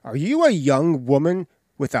Are you a young woman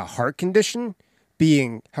with a heart condition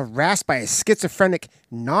being harassed by a schizophrenic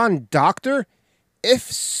non-doctor?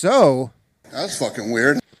 If so... That's fucking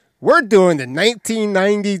weird. We're doing the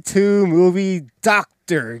 1992 movie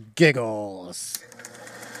Dr. Giggles.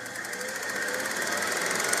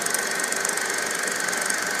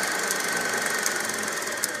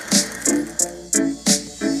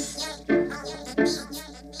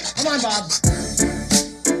 Come on, Bob.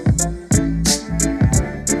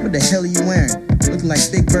 What the hell are you wearing? Looking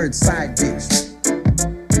like Big Bird's side bitch.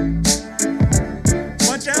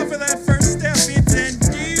 Watch out for that first step. It's a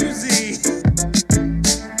doozy.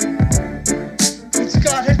 It's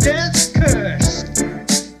got a death curse.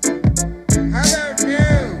 How about you?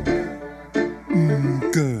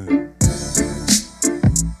 Good.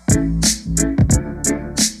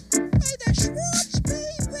 May the Schwartz be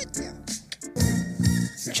with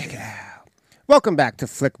you. Check it out. Welcome back to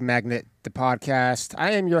Flick Magnet, the podcast.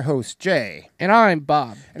 I am your host, Jay. And I'm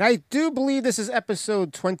Bob. And I do believe this is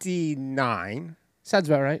episode 29 Sounds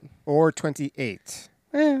about right. or or 28.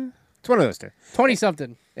 It's one of those two.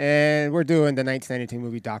 20-something. And we're doing the 1992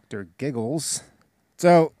 movie Dr. Giggles.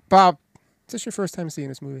 So, Bob, is this your first time seeing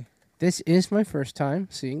this movie? This is my first time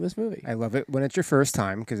seeing this movie. I love it when it's your first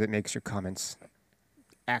time because it makes your comments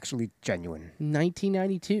actually genuine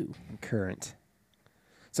 1992. and current.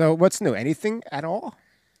 So, what's new? Anything at all?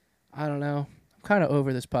 I don't know. I'm kind of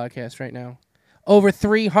over this podcast right now. Over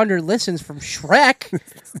 300 listens from Shrek.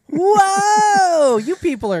 Whoa! You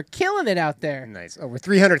people are killing it out there. Nice. Over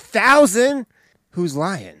 300,000? Who's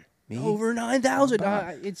lying? Me? Over 9,000.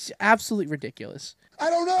 It's absolutely ridiculous. I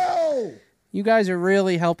don't know. You guys are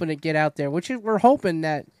really helping it get out there, which we're hoping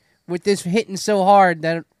that with this hitting so hard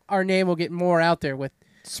that our name will get more out there. With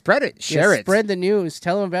Spread it. Share it. Spread the news.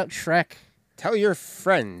 Tell them about Shrek. Tell your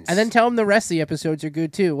friends. And then tell them the rest of the episodes are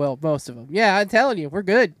good too. Well, most of them. Yeah, I'm telling you, we're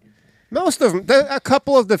good. Most of them. A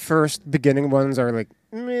couple of the first beginning ones are like,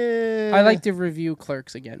 meh. I like to review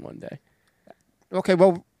Clerks again one day. Okay,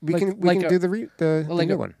 well, we Like- can like do the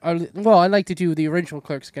new one. Well, I'd like to do the original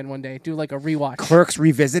Clerks again one day. Do like a rewatch. Clerks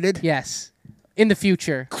Revisited? Yes. In the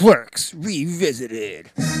future. Clerks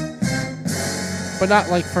Revisited. But not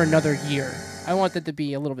like for another year. I want that to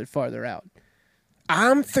be a little bit farther out.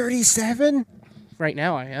 I'm 37? Right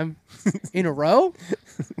now I am. In a row?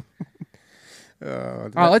 Oh,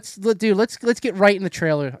 Let's get right in the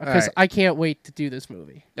trailer because right. I can't wait to do this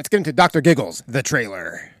movie. Let's get into Dr. Giggles, the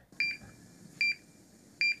trailer.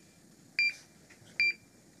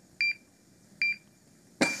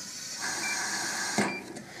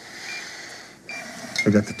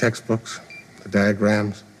 We got the textbooks, the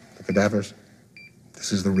diagrams, the cadavers.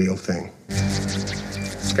 This is the real thing.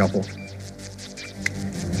 Scalpel.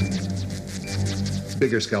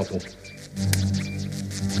 Bigger scalpel.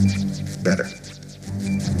 Better.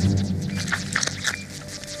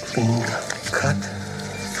 Clean cut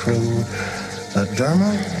through the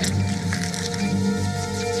derma.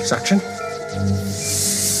 Suction.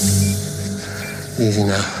 Easy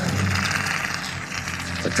now.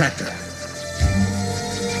 Retractor.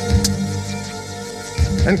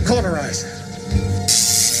 And cauterize.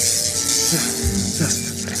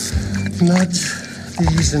 Just nudge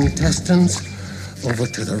these intestines over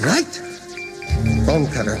to the right. Bone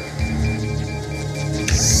cutter.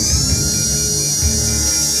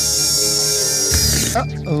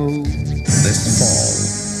 Uh-oh. This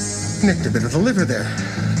fall, Nicked a bit of the liver there.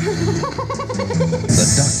 the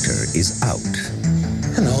doctor is out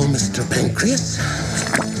Hello, Mr. Pancreas.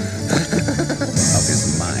 of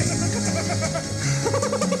his mind.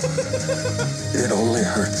 It only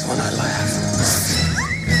hurts when I laugh.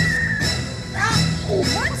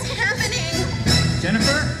 What's happening?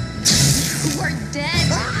 Jennifer? You are dead.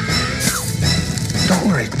 Don't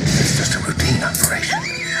worry, it's just a routine operation.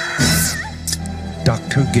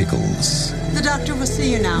 Dr. Giggles. The doctor will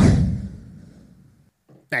see you now.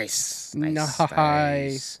 Nice. Nice.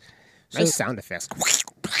 Nice So- sound effects.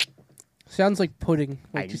 Sounds like pudding.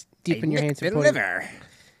 Like just deep in your hands the of pudding. liver.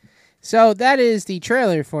 So that is the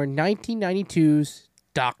trailer for 1992's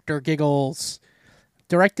Dr. Giggles.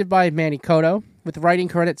 Directed by Manny Cotto, with writing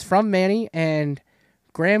credits from Manny and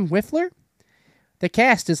Graham Whiffler. The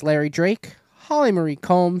cast is Larry Drake, Holly Marie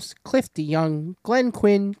Combs, Cliff DeYoung, Glenn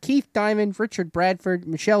Quinn, Keith Diamond, Richard Bradford,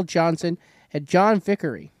 Michelle Johnson, and John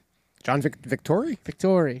Vickery. John Victory?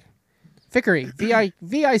 Vickery. Vickery.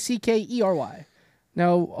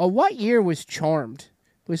 Now, what year was Charmed?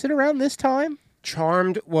 Was it around this time?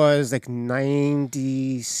 Charmed was like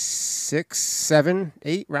 96, 7,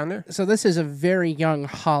 8, around there. So this is a very young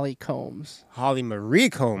Holly Combs. Holly Marie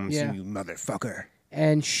Combs, Yeah. you motherfucker.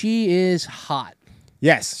 And she is hot.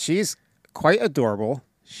 Yes, she's quite adorable.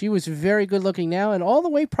 She was very good looking now, and all the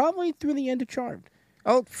way probably through the end of Charmed.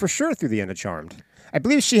 Oh, for sure through the end of Charmed. I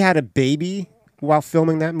believe she had a baby while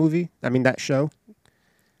filming that movie. I mean, that show,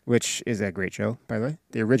 which is a great show, by the way.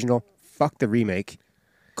 The original, fuck the remake.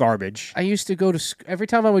 Garbage. I used to go to every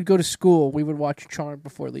time I would go to school, we would watch Charmed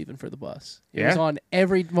before leaving for the bus. It was Yeah? on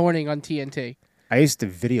every morning on TNT. I used to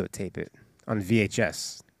videotape it on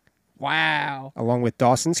VHS, Wow. along with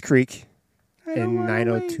Dawson's Creek I don't and wanna wait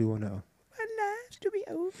 90210. my life to be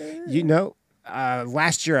over. You know,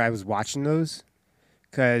 last year I was watching those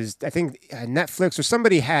because I think Netflix or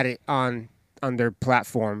somebody had it on their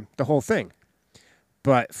platform, the whole thing.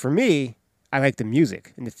 But for me, I like the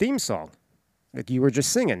music and the theme song, like you were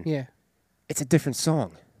just singing. Yeah. It's a different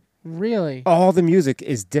song. Really? All the music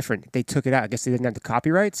is different. They took it out. I guess they didn't have the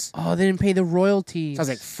copyrights. Oh, they didn't pay the royalties. So I was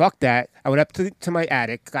like, fuck that. I went up to my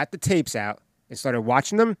attic, got the tapes out, and started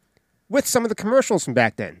watching them with some of the commercials from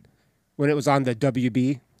back then when it was on the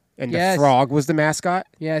WB and Yes. the frog was the mascot.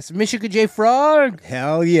 Yes, Michigan J. Frog.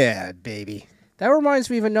 Hell yeah, baby. That reminds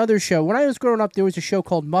me of another show. When I was growing up, there was a show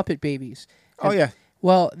called Muppet Babies. Oh, yeah.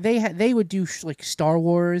 Well, they would do like Star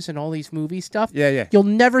Wars and all these movie stuff. Yeah, yeah. You'll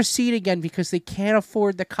never see it again because they can't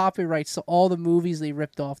afford the copyrights to all the movies they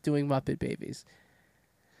ripped off doing Muppet Babies.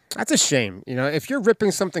 That's a shame. You know, if you're ripping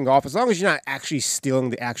something off, as long as you're not actually stealing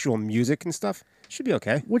the actual music and stuff, it should be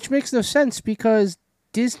okay. Which makes no sense because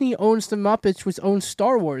Disney owns the Muppets, which owns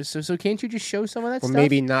Star Wars. So can't you just show some of that Well, stuff?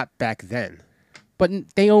 maybe not back then. But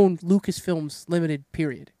they own Lucasfilms Limited,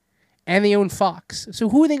 period. And they own Fox. So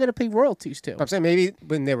who are they going to pay royalties to? But I'm saying maybe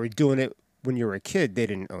when they were doing it when you were a kid, they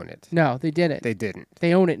didn't own it. No, they didn't. They didn't.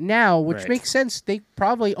 They own it now, which Right. makes sense. They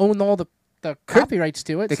probably own all the copyrights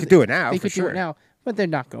to it. They so could do it now, They for could do sure. it now, but they're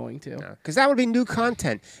not going to. Because that would be new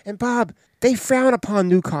content. And Bob, they frown upon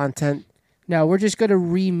new content. No, we're just going to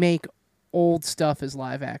remake old stuff as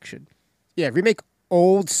live action. Yeah, remake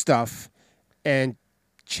old stuff and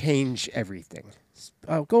change everything.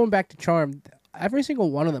 Going back to Charm, every single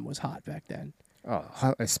one of them was hot back then. Oh,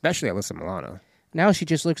 especially Alyssa Milano. Now she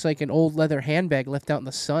just looks like an old leather handbag left out in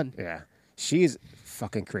the sun. Yeah. She's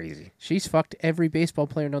fucking crazy. She's fucked every baseball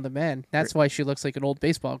player known to man. That's why she looks like an old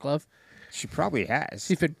baseball glove. She probably has.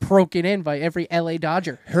 She's been broken in by every LA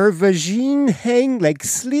Dodger. Her vagine hang like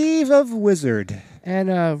sleeve of wizard. And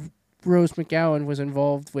Rose McGowan was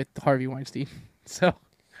involved with Harvey Weinstein. So,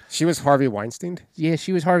 She was Harvey Weinstein. yeah,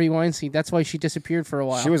 she was Harvey Weinstein. That's why she disappeared for a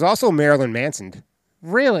while. She was also Marilyn Manson.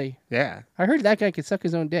 Really? Yeah. I heard that guy could suck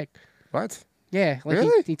his own dick. What? Yeah, like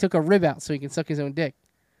Really? he took a rib out so he can suck his own dick.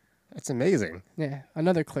 That's amazing. Yeah,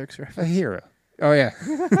 another Clerks A reference. hero. Oh, yeah.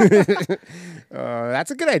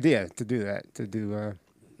 That's a good idea to do that. To do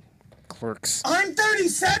Clerks. I'm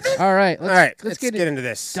 37. All right, All right, let's get get into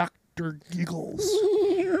this. Dr. Giggles.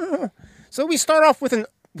 So we start off with an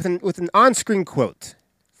on-screen quote.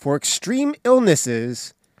 For extreme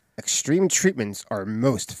illnesses, extreme treatments are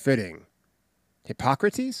most fitting.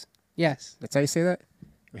 Hippocrates? Yes, That's how you say that?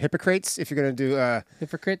 Hippocrates, if you're going to do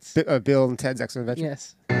hypocrites. Bill and Ted's Excellent Adventure.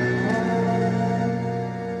 Yes.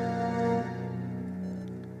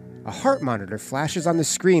 A heart monitor flashes on the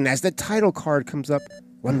screen as the title card comes up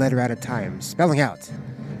one letter at a time, spelling out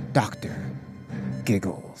Dr.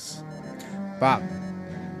 Giggles. Bob,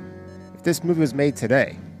 if this movie was made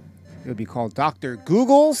today, it would be called Dr.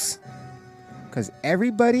 Googles, because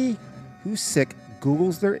everybody who's sick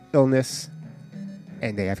Googles their illness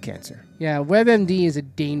and they have cancer. Yeah, WebMD is a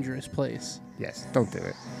dangerous place. Yes, don't do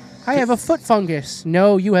it. I have a foot fungus.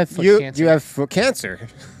 No, you have foot cancer. You have foot cancer.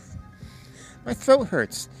 My throat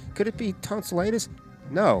hurts. Could it be tonsillitis?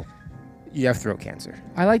 No. You have throat cancer.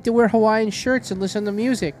 I like to wear Hawaiian shirts and listen to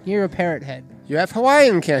music. You're a parrot head. You have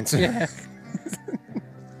Hawaiian cancer. Yeah.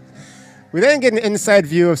 We then get an inside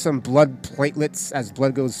view of some blood platelets as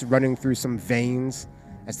blood goes running through some veins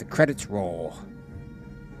as the credits roll.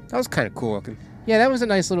 That was kind of cool looking. Yeah, that was a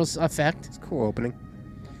nice little effect. It's a cool opening.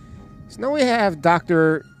 So now we have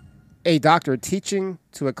a doctor teaching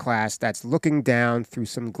to a class that's looking down through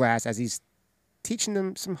some glass as he's teaching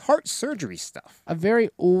them some heart surgery stuff. A very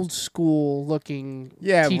old school looking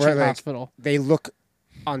Yeah, teaching where, like, hospital. They look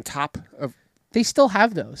on top of... They still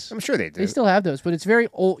have those. I'm sure they do. They still have those, but it's very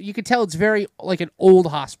old. You could tell it's very like an old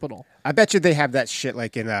hospital. I bet you they have that shit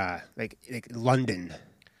like in like London.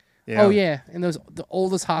 You Oh know? yeah, and the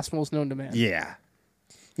oldest hospitals known to man. Yeah.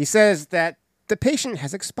 He says that the patient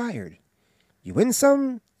has expired. You win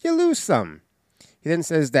some, you lose some. He then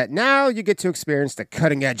says that now you get to experience the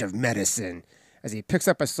cutting edge of medicine as he picks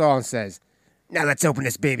up a saw and says, now let's open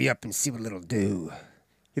this baby up and see what it'll do.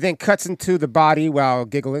 He then cuts into the body while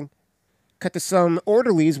giggling. Cut to some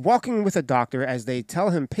orderlies walking with a doctor as they tell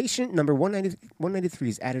him patient number 193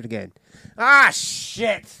 is at it again. Ah,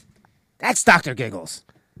 shit! That's Dr. Giggles.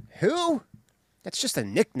 Who? That's just a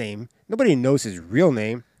nickname. Nobody knows his real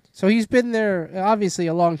name. So he's been there, obviously,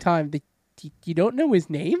 a long time. But you don't know his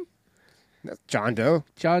name? That's John Doe.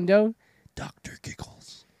 John Doe? Dr.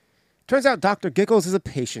 Giggles. Turns out Dr. Giggles is a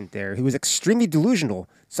patient there who is extremely delusional,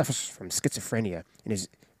 suffers from schizophrenia, and is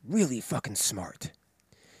really fucking smart.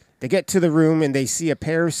 They get to the room and they see a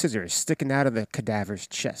pair of scissors sticking out of the cadaver's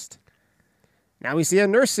chest. Now we see a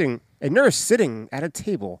nurse sitting at a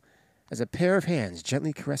table as a pair of hands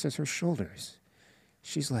gently caresses her shoulders.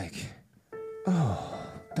 She's like, "Oh,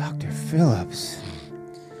 Dr. Phillips."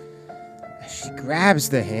 As she grabs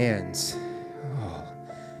the hands. "Oh,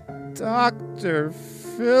 Dr.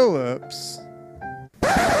 Phillips."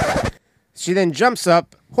 She then jumps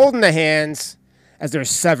up, holding the hands as they're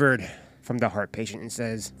severed from the heart patient, and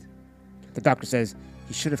says, the doctor says,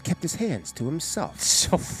 he should have kept his hands to himself.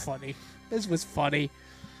 So funny. This was funny.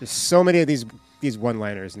 There's so many of these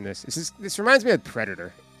one-liners in this. This reminds me of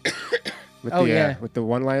Predator. With the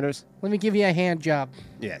one-liners. Let me give you a hand job.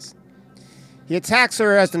 Yes. He attacks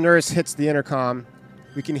her as the nurse hits the intercom.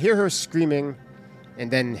 We can hear her screaming, and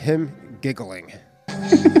then him giggling.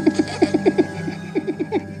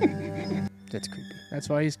 That's creepy. That's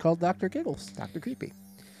why he's called Dr. Giggles. Dr. Creepy.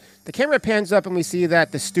 The camera pans up and we see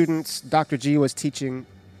that the students Dr. G was teaching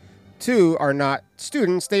to are not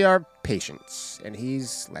students, they are patients. And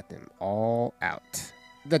he's let them all out.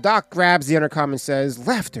 The doc grabs the intercom and says,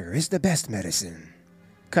 "Laughter is the best medicine."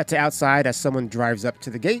 Cut to outside as someone drives up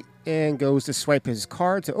to the gate and goes to swipe his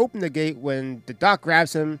card to open the gate when the doc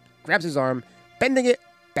grabs his arm, bending it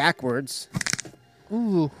backwards,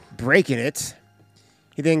 breaking it.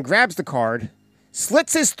 He then grabs the card,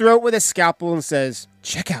 slits his throat with a scalpel and says,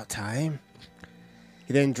 "Checkout time."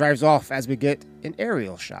 He then drives off as we get an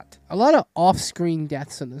aerial shot. A lot of off-screen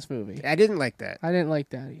deaths in this movie. I didn't like that. I didn't like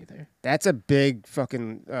that either. That's a big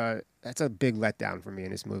fucking, that's a big letdown for me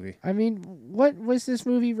in this movie. I mean, what was this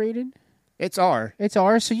movie rated? It's R. It's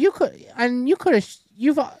R, so you could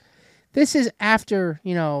have, this is after,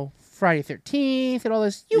 Friday 13th and all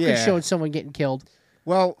this. You could show someone getting killed.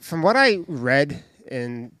 Well, from what I read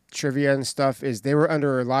in trivia and stuff, is they were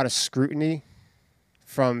under a lot of scrutiny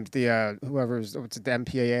from the the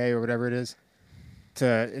MPAA or whatever it is,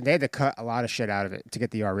 and they had to cut a lot of shit out of it to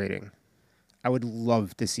get the R rating. I would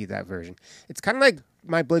love to see that version. It's kind of like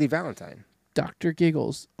My Bloody Valentine. Dr.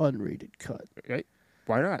 Giggles unrated cut. Right?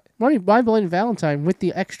 Why not? My Bloody Valentine with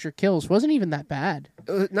the extra kills wasn't even that bad.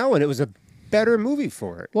 No, and it was a better movie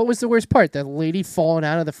for it. What was the worst part? The lady falling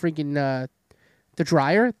out of the freaking the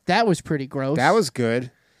dryer? That was pretty gross. That was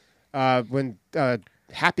good. When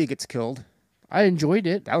Happy gets killed. I enjoyed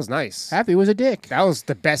it. That was nice. Happy was a dick. That was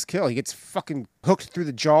the best kill. He gets fucking hooked through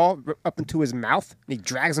the jaw up into his mouth, and he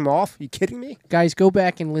drags him off. Are you kidding me? Guys, go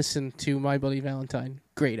back and listen to My Bloody Valentine.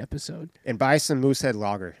 Great episode. And buy some Moosehead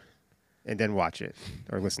Lager, and then watch it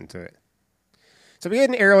or listen to it. So we get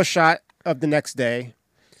an aerial shot of the next day,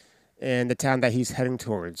 and the town that he's heading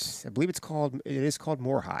towards. I believe it is called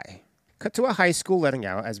Moore High. Cut to a high school letting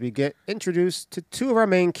out as we get introduced to two of our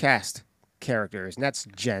main cast characters, and that's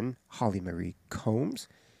Jen, Holly Marie Combs,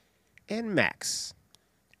 and Max,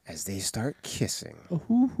 as they start kissing.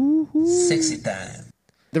 Sexy time.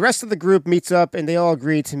 The rest of the group meets up, and they all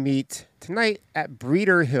agree to meet tonight at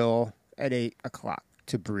Breeder Hill at 8 o'clock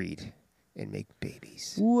to breed and make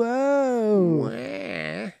babies. Whoa.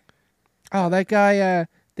 Wah. Oh, that guy,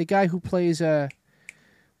 the guy who plays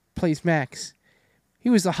Max, he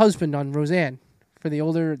was the husband on Roseanne for the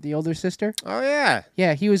older sister. Oh yeah.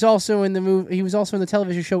 Yeah, he was also in the movie. He was also in the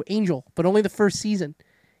television show Angel, but only the first season.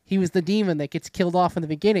 He was the demon that gets killed off in the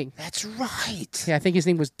beginning. That's right. Yeah, I think his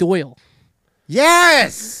name was Doyle.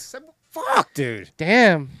 Yes. Fuck, dude.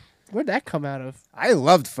 Damn, where'd that come out of? I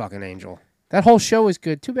loved fucking Angel. That whole show was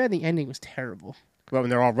good. Too bad the ending was terrible. Well,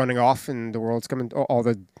 when they're all running off and the world's coming, all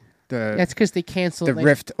the That's because they canceled. The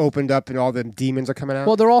rift opened up and all the demons are coming out.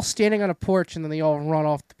 Well, they're all standing on a porch and then they all run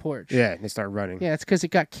off the porch. Yeah, and they start running. Yeah, it's because it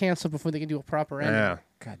got canceled before they can do a proper ending. Yeah.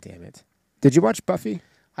 God damn it. Did you watch Buffy?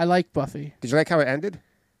 I like Buffy. Did you like how it ended?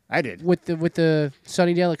 I did. With the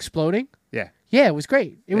Sunnydale exploding? Yeah. Yeah, it was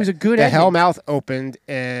great. It was a good the ending. The hellmouth opened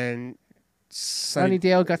and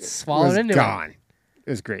Sunnydale got swallowed into gone. It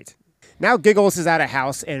was great. Now Giggles is at a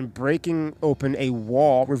house and breaking open a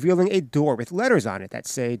wall, revealing a door with letters on it that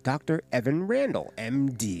say Dr. Evan Randall,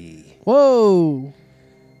 M.D. Whoa.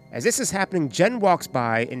 As this is happening, Jen walks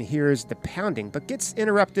by and hears the pounding, but gets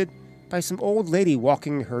interrupted by some old lady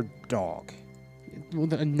walking her dog. Well,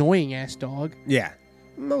 the annoying-ass dog. Yeah.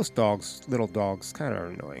 Most dogs, little dogs, kind of are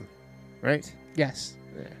annoying. right? Yes.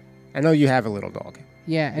 I know you have a little dog.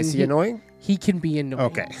 Yeah. And Is he annoying? He can be annoying.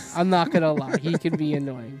 Okay. I'm not going to lie. He can be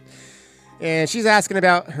annoying. And she's asking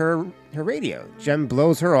about her radio. Jem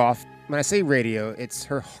blows her off. When I say radio, it's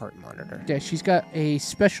her heart monitor. Yeah, she's got a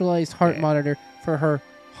specialized heart monitor for her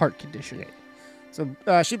heart condition. Yeah.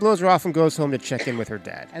 So she blows her off and goes home to check in with her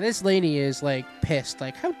dad. And this lady is, like, pissed.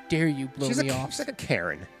 Like, how dare you blow me off? She's like a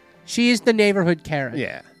Karen. She is the neighborhood Karen.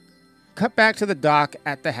 Yeah. Cut back to the doc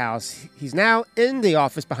at the house. He's now in the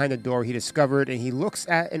office behind the door he discovered, and he looks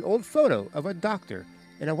at an old photo of a doctor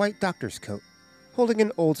in a white doctor's coat, holding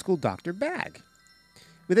an old-school doctor bag.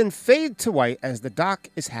 We then fade to white as the doc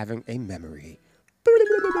is having a memory.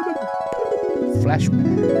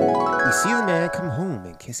 Flashback. We see the man come home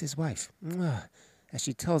and kiss his wife, as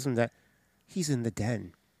she tells him that he's in the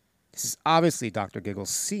den. This is obviously Dr. Giggles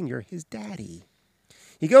Sr., his daddy.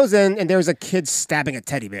 He goes in, and there's a kid stabbing a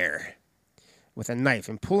teddy bear with a knife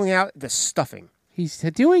and pulling out the stuffing. He's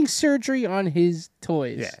doing surgery on his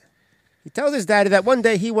toys. Yeah. He tells his daddy that one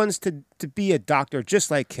day he wants to be a doctor just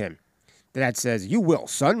like him. The dad says, "You will,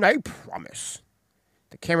 son, I promise."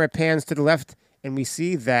 The camera pans to the left, and we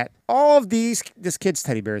see that all of this kid's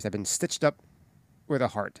teddy bears have been stitched up where the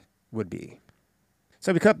heart would be.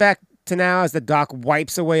 So we cut back to now as the doc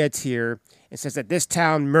wipes away a tear and says that this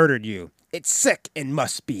town murdered you. It's sick and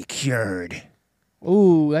must be cured.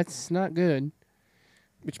 Ooh, that's not good.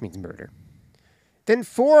 Which means murder. Then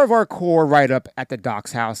 4 of our corps ride up at the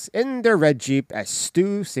doc's house in their red Jeep as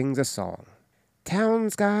Stu sings a song.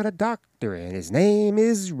 Town's got a doctor and his name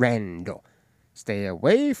is Randall. Stay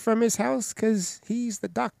away from his house 'cause he's the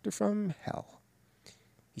doctor from hell.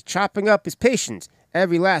 He's chopping up his patients,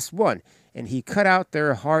 every last one, and he cut out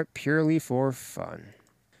their heart purely for fun.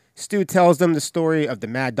 Stu tells them the story of the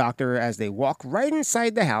mad doctor as they walk right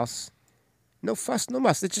inside the house. No fuss, no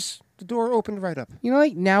muss. It's just the door opened right up. You know,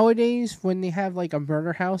 like nowadays when they have like a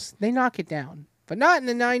murder house, they knock it down. But not in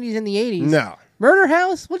the 90s and the 80s. No. Murder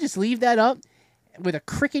house, we'll just leave that up with a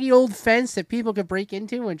crickety old fence that people could break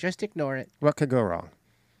into and just ignore it. What could go wrong?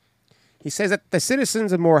 He says that the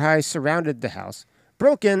citizens of Moorhigh surrounded the house,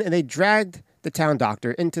 broke in, and they dragged the town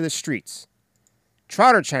doctor into the streets.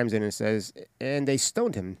 Trotter chimes in and says, and they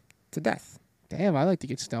stoned him to death. Damn, I like to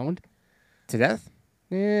get stoned. To death?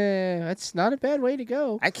 Yeah, that's not a bad way to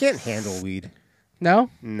go. I can't handle weed. No?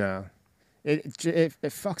 No. It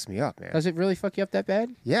fucks me up, man. Does it really fuck you up that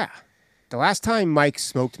bad? Yeah. The last time Mike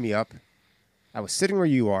smoked me up, I was sitting where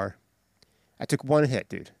you are. I took one hit,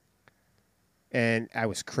 dude. And I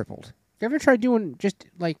was crippled. You ever tried doing just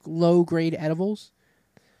like low-grade edibles?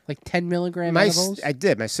 Like 10 milligram edibles? I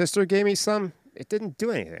did. My sister gave me some. It didn't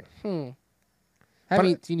do anything. That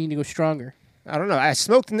means you need to go stronger. I don't know. I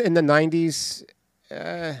smoked in the 90s.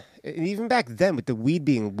 Even back then, with the weed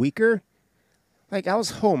being weaker, like I was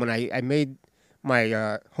home and I made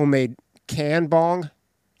my homemade can bong.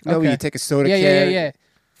 You know, Okay. you take a soda can,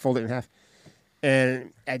 fold it in half,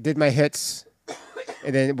 and I did my hits,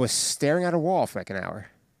 and then it was staring at a wall for like an hour.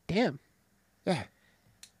 Damn. Yeah,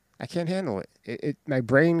 I can't handle it. My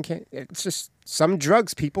brain can't. It's just some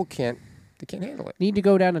drugs people can't. They can't handle it. Need to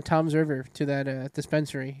go down to Tom's River to that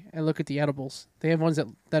dispensary and look at the edibles. They have ones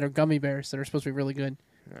that are gummy bears that are supposed to be really good.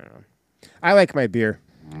 I don't know. I like my beer.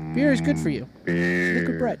 Beer is good for you. It's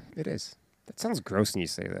liquid bread. It is. That sounds gross when you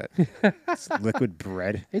say that. It's liquid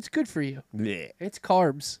bread. It's good for you. Blech. It's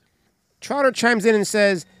carbs. Trotter chimes in and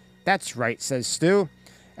says, "That's right," says Stu,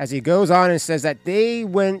 as he goes on and says that they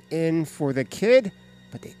went in for the kid,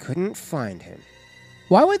 but they couldn't find him.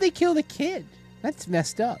 Why would they kill the kid? That's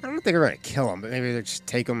messed up. I don't think they're going to kill him, but maybe they'll just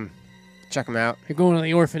take him, check him out, You're going to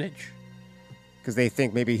the orphanage. because they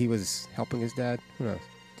think maybe he was helping his dad. Who knows?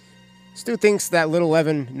 Stu thinks that little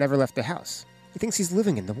Evan never left the house. He thinks he's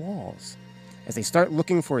living in the walls. As they start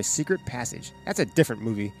looking for a secret passage. That's a different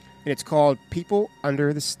movie, and it's called People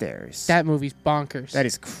Under the Stairs. That movie's bonkers. That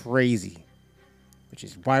is crazy, which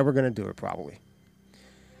is why we're going to do it probably.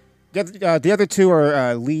 The other two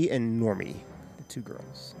are Lee and Normie, the two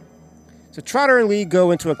girls. So Trotter and Lee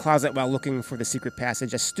go into a closet while looking for the secret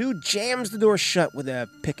passage as Stu jams the door shut with a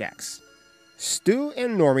pickaxe. Stu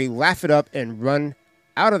and Normie laugh it up and run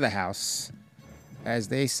out of the house as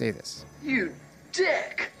they say this. You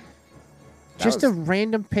dick! Just a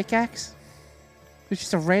random pickaxe? There's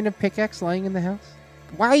just a random pickaxe lying in the house?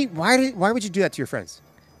 Why would you do that to your friends?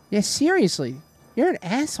 Yeah, seriously. You're an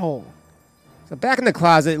asshole. So back in the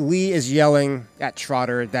closet, Lee is yelling at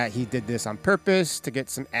Trotter that he did this on purpose to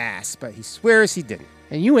get some ass, but he swears he didn't.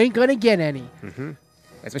 And you ain't gonna get any. Mm-hmm.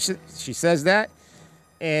 That's what she says that,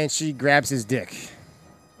 and she grabs his dick.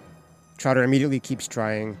 Trotter immediately keeps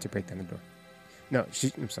trying to break down the door. No,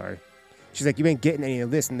 I'm sorry. She's like, you ain't getting any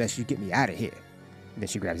of this unless you get me out of here. And then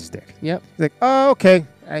she grabs his dick. Yep. He's like, oh, okay.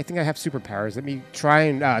 I think I have superpowers. Let me try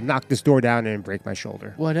and knock this door down and break my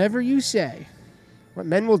shoulder. Whatever you say. What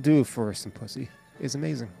men will do for some pussy is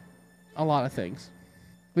amazing. A lot of things.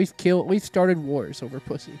 We've started wars over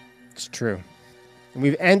pussy. It's true. And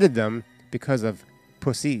we've ended them because of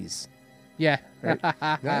pussies. Yeah. Right?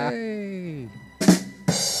 Hey.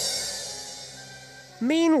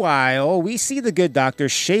 Meanwhile, we see the good doctor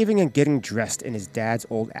shaving and getting dressed in his dad's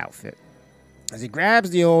old outfit. As he grabs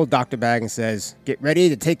the old doctor bag and says, get ready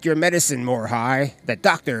to take your medicine, more high. The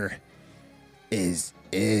doctor is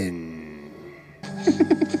in.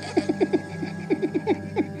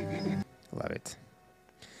 Love it.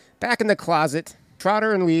 Back in the closet,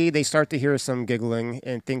 Trotter and Lee, they start to hear some giggling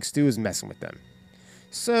and think Stu is messing with them.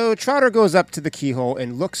 So Trotter goes up to the keyhole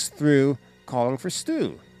and looks through, calling for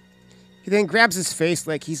Stu. He then grabs his face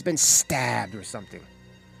like he's been stabbed or something.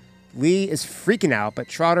 Lee is freaking out, but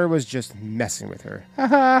Trotter was just messing with her. Ha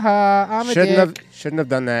ha ha, I'm a dick. Shouldn't have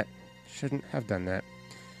done that. Shouldn't have done that.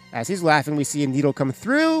 As he's laughing, we see a needle come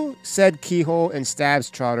through said keyhole and stabs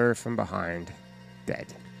Trotter from behind,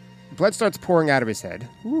 dead. Blood starts pouring out of his head.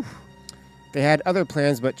 Oof. They had other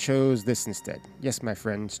plans, but chose this instead. Yes, my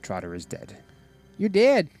friends, Trotter is dead. You're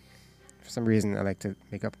dead. For some reason, I like to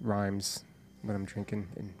make up rhymes when I'm drinking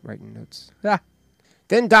and writing notes. Ah.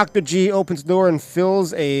 Then Dr. G opens the door and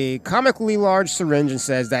fills a comically large syringe and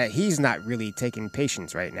says that he's not really taking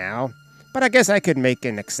patients right now, but I guess I could make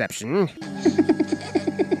an exception.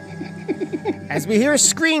 As we hear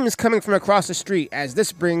screams coming from across the street, as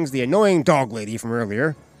this brings the annoying dog lady from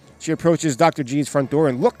earlier. She approaches Dr. G's front door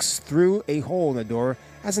and looks through a hole in the door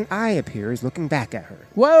as an eye appears looking back at her.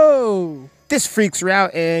 Whoa! This freaks her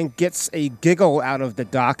out and gets a giggle out of the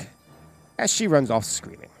doc as she runs off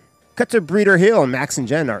screaming. Cut to Breeder Hill, and Max and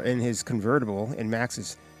Jen are in his convertible, and Max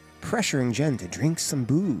is pressuring Jen to drink some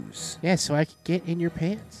booze. Yeah, so I could get in your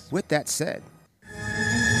pants. With that said,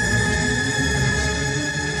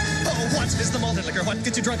 Oh, what is the malted liquor? What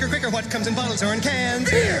gets you drunker quicker? What comes in bottles or in cans?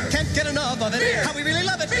 Beer! Can't get enough of it. Beer! How we really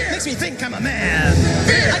love it. Beer! Makes me think I'm a man.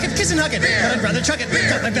 Beer! I could kiss and hug it, beer! But I'd rather chug it. Beer!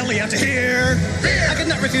 Got my belly out to here. Beer! I could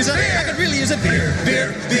not refuse it. Beer! I could really use a beer.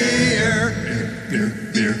 Beer! Beer! Beer!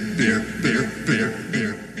 Beer! Beer! Beer! Beer!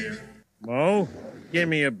 Beer! Beer! Mo, give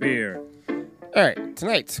me a beer. all right,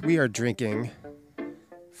 tonight we are drinking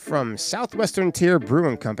from Southwestern Tier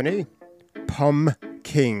Brewing Company, Pum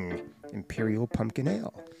King Imperial Pumpkin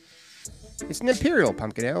Ale. It's an Imperial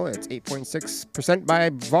Pumpkin Ale. It's 8.6%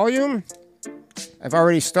 by volume. I've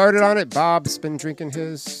already started on it. Bob's been drinking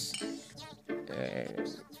his. You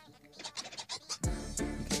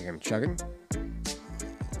can hear him chugging.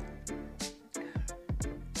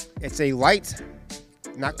 It's a light,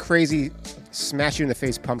 not crazy, smash you in the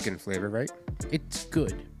face pumpkin flavor, right? It's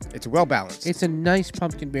good. It's well balanced. It's a nice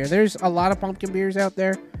pumpkin beer. There's a lot of pumpkin beers out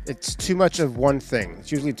there. It's too much of one thing.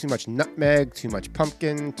 It's usually too much nutmeg, too much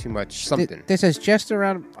pumpkin, too much something. This has just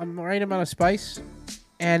around a right amount of spice,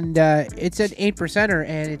 and it's an 8%er,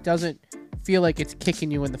 and it doesn't feel like it's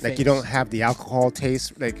kicking you in the face. Like you don't have the alcohol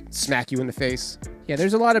taste, like smack you in the face. Yeah,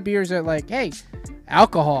 there's a lot of beers that are like, hey,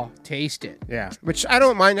 alcohol, taste it. Yeah, which I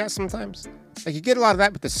don't mind that sometimes. Like you get a lot of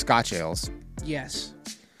that with the Scotch ales. Yes.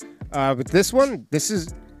 But this one, this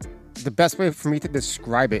is the best way for me to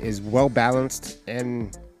describe it is well balanced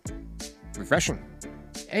and refreshing.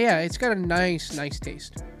 Yeah, it's got a nice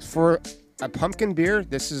taste. For a pumpkin beer,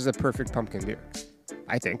 this is a perfect pumpkin beer,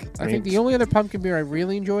 I think. I think the only other pumpkin beer I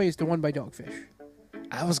really enjoy is the one by Dogfish.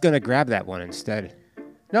 I was going to grab that one instead.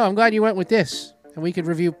 No, I'm glad you went with this, and we could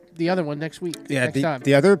review the other one next week. Yeah, next time.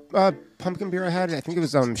 the other pumpkin beer I had, I think it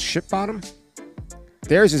was Ship Bottom.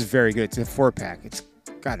 Theirs is very good. It's a 4-pack. It's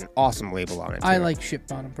got an awesome label on it, too. I like Ship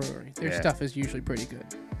Bottom Brewery. Their stuff is usually pretty good.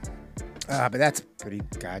 But that's pretty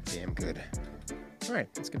goddamn good. All right,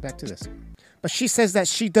 let's get back to this. But she says that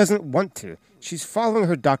she doesn't want to. She's following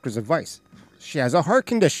her doctor's advice. She has a heart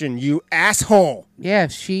condition, you asshole. Yeah,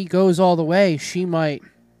 if she goes all the way, she might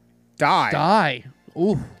die.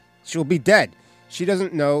 Ooh. She'll be dead. She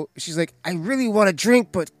doesn't know. She's like, I really want to drink,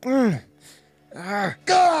 but... God!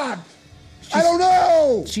 I don't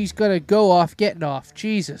know! She's going to go off getting off.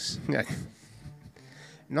 Jesus.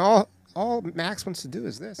 And all Max wants to do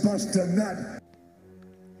is this. And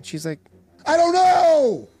she's like, I don't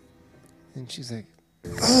know! And she's like,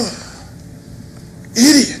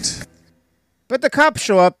 Idiot! but the cops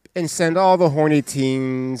show up and send all the horny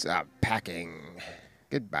teens packing.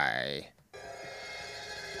 Goodbye.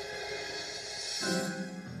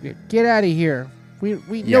 Yeah, get out of here.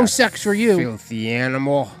 We no sex for you. Filthy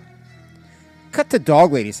animal. Cut to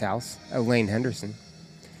Dog Lady's house, Elaine Henderson.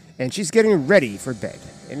 and she's getting ready for bed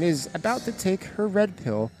and is about to take her red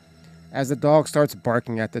pill as the dog starts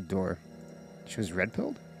barking at the door. She was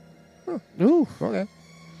red-pilled? Oh, ooh, okay.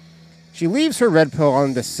 She leaves her red pill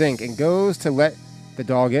on the sink and goes to let the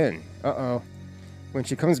dog in. Uh-oh. When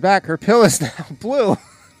she comes back, her pill is now blue.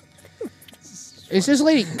 Is this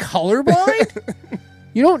lady colorblind?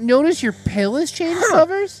 You don't notice your pill has changed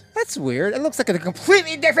colors? That's weird. It looks like a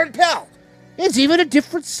completely different pill. It's even a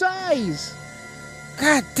different size.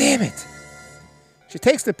 God damn it. She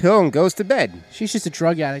takes the pill and goes to bed. She's just a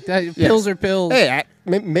drug addict. Pills are pills. Hey,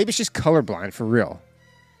 maybe she's colorblind for real.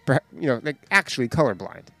 Like actually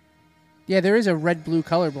colorblind. Yeah, there is a red-blue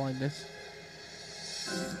color blindness.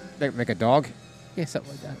 Like a dog? Yeah,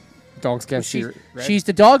 something like that. Dogs can't see red? She's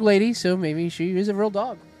the dog lady, so maybe she is a real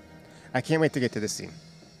dog. I can't wait to get to this scene.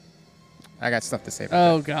 I got stuff to say about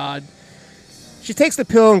that. Oh, God. She takes the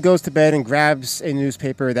pill and goes to bed and grabs a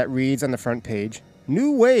newspaper that reads on the front page,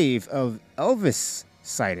 "New wave of Elvis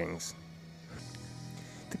sightings."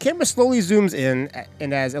 The camera slowly zooms in,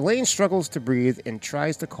 and as Elaine struggles to breathe and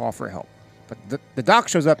tries to call for help. But the doc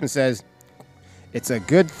shows up and says, "It's a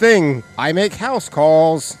good thing I make house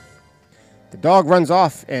calls." The dog runs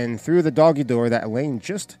off and through the doggy door that Elaine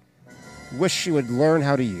just wished she would learn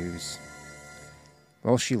how to use.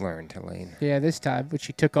 Well, she learned, Elaine. Yeah, this time, but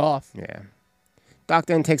she took off. Yeah. Doc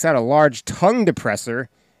then takes out a large tongue depressor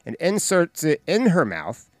and inserts it in her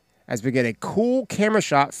mouth as we get a cool camera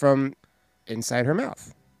shot from inside her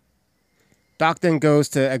mouth. Doc then goes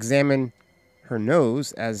to examine her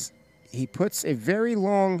nose as he puts a very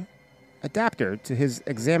long adapter to his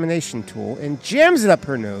examination tool and jams it up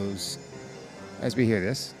her nose. As we hear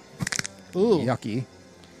this. Ooh. Yucky.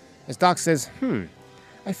 As Doc says,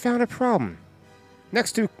 I found a problem.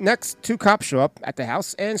 Next, two cops show up at the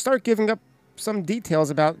house and start giving up some details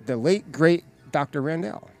about the late, great Dr.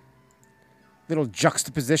 Randall. Little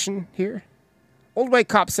juxtaposition here. Old white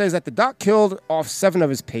cop says that the doc killed off 7 of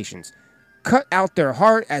his patients, cut out their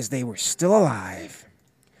heart as they were still alive.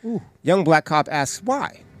 Ooh. Young black cop asks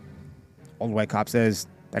why. Old white cop says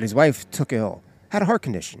that his wife took ill, had a heart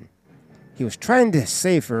condition. He was trying to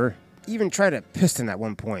save her, even tried a piston at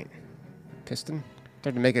one point. Piston?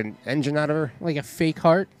 Tried to make an engine out of her? Like a fake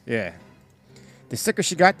heart? Yeah. The sicker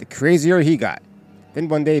she got, the crazier he got. Then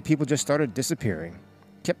one day, people just started disappearing.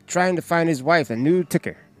 Kept trying to find his wife a new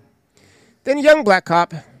ticker. Then a young black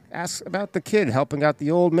cop asks about the kid helping out the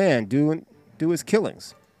old man do his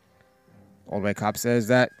killings. Old white cop says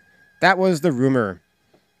that was the rumor.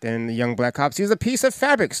 Then the young black cop sees a piece of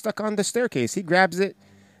fabric stuck on the staircase. He grabs it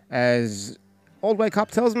as old white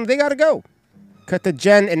cop tells him they gotta go. Cut to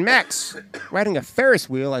Jen and Max riding a Ferris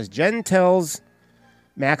wheel as Jen tells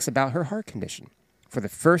Max about her heart condition for the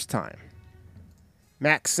first time.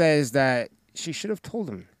 Max says that she should have told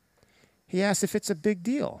him. He asks if it's a big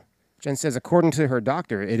deal. Jen says according to her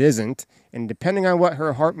doctor, it isn't, and depending on what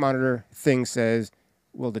her heart monitor thing says,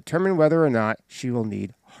 will determine whether or not she will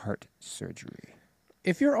need heart surgery.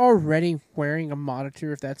 If you're already wearing a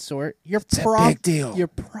monitor of that sort, it's a big deal. You're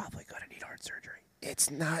probably going to need heart surgery. It's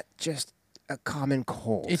not just a common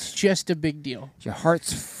cold. It's just a big deal. Your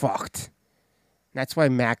heart's fucked. That's why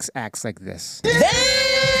Max acts like this.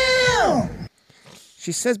 Damn!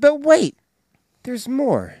 She says, but wait, there's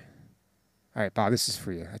more. All right, Bob, this is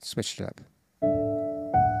for you. I switched it up.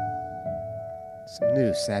 Some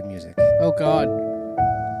new sad music. Oh, God.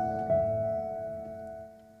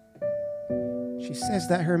 She says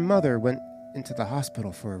that her mother went into the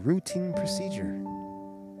hospital for a routine procedure.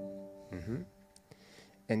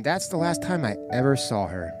 And that's the last time I ever saw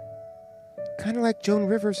her. Kind of like Joan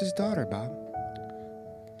Rivers' daughter, Bob.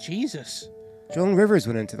 Jesus. Joan Rivers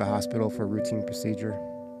went into the hospital for a routine procedure.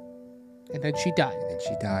 And then she died.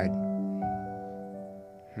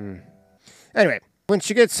 Anyway, when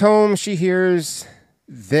she gets home, she hears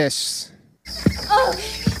this. Oh,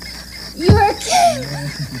 you're Kim!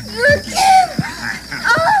 You're Kim!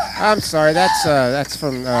 Oh! I'm sorry, that's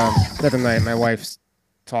from the other night. My wife's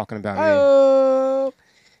talking about me. Oh!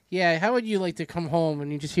 Yeah, how would you like to come home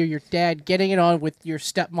and you just hear your dad getting it on with your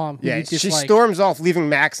stepmom? Who Yeah, you she dislike? storms off, leaving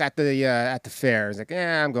Max at the fair. He's like,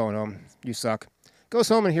 I'm going home. You suck. Goes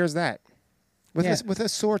home and hears that. With a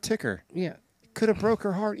sore ticker. Yeah. Could have broke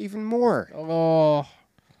her heart even more. Oh.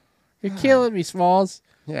 You're killing me, Smalls.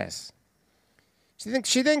 Yes.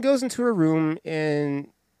 She then goes into her room and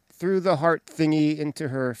threw the heart thingy into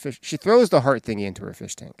her fish. She throws the heart thingy into her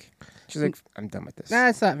fish tank. She's like, I'm done with this.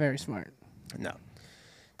 That's not very smart. No.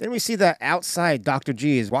 Then we see that outside Dr.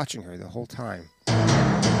 G is watching her the whole time. I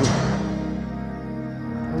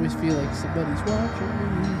always feel like somebody's watching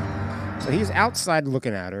me. So he's outside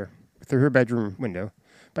looking at her through her bedroom window.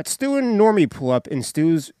 But Stu and Normie pull up in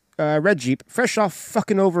Stu's red Jeep, fresh off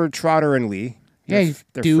fucking over Trotter and Lee. Yeah,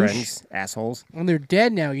 They're douche. friends, assholes. And they're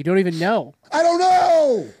dead now. You don't even know. I don't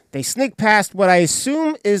know! They sneak past what I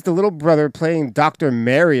assume is the little brother playing Dr.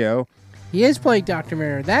 Mario. He is playing Dr.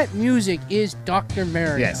 Mario. That music is Dr.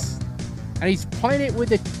 Mario. Yes. And he's playing it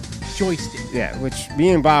with a joystick. Yeah, which me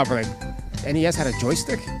and Bob were like, NES had a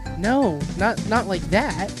joystick? No, not like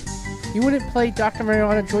that. You wouldn't play Dr. Mario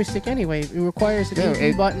on a joystick anyway. It requires an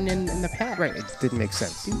A button and the pad. Right, it didn't make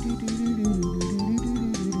sense.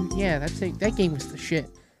 Yeah, that game was the shit.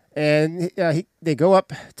 And they go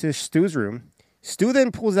up to Stu's room. Stu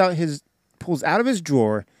then pulls out of his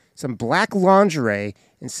drawer some black lingerie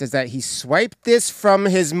and says that he swiped this from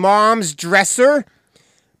his mom's dresser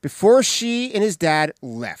before she and his dad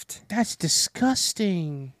left. That's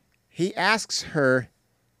disgusting. He asks her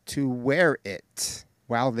to wear it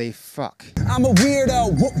while they fuck. I'm a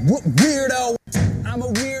weirdo. Weirdo. I'm a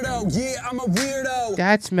weirdo. Yeah, I'm a weirdo.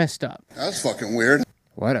 That's messed up. That's fucking weird.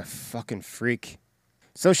 What a fucking freak.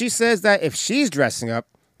 So she says that if she's dressing up,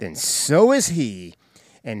 then so is he,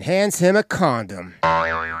 and hands him a condom.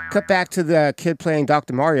 Cut back to the kid playing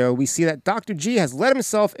Dr. Mario. We see that Dr. G has let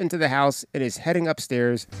himself into the house and is heading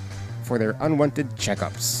upstairs for their unwanted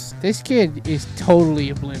checkups. This kid is totally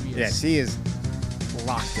oblivious. Yes, he is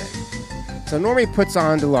locked in. So Normie puts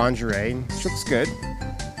on the lingerie. She looks good.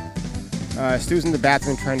 Stu's in the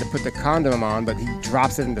bathroom trying to put the condom on, but he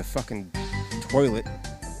drops it in the fucking toilet.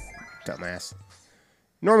 Dumbass.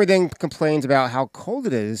 Normie then complains about how cold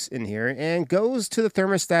it is in here and goes to the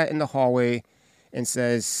thermostat in the hallway and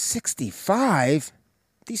says, 65?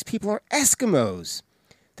 These people are Eskimos.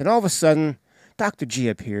 Then all of a sudden, Dr. G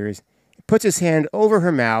appears, puts his hand over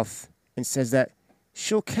her mouth, and says that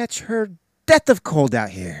she'll catch her death of cold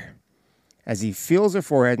out here. As he feels her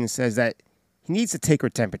forehead and says that he needs to take her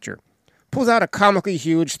temperature. Pulls out a comically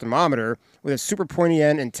huge thermometer with a super pointy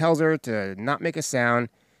end and tells her to not make a sound.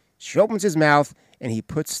 She opens his mouth, and he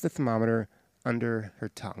puts the thermometer under her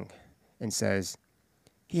tongue and says,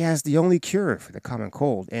 he has the only cure for the common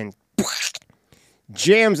cold, and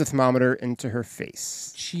jams the thermometer into her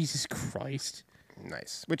face. Jesus Christ.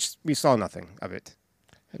 Nice. Which we saw nothing of it.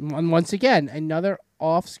 And once again, another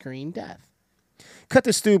off-screen death. Cut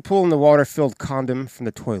to Stu pulling the water-filled condom from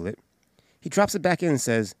the toilet. He drops it back in and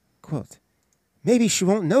says, quote, maybe she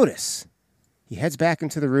won't notice. He heads back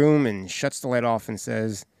into the room and shuts the light off and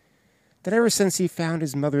says that ever since he found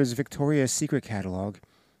his mother's Victoria's Secret catalog,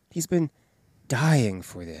 he's been dying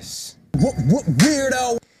for this.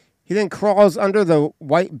 Weirdo. He then crawls under the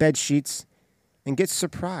white bed sheets and gets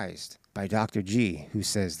surprised by Dr. G, who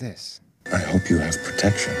says this. I hope you have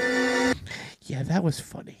protection. Yeah, that was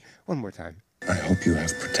funny. One more time. I hope you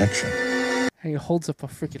have protection. And he holds up a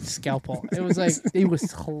freaking scalpel. It was like, it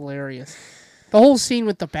was hilarious. The whole scene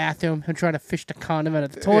with the bathroom, him trying to fish the condom out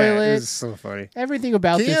of the toilet. Yeah, it was so funny. Everything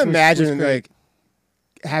about Can this you imagine was great. like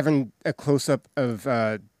having a close-up of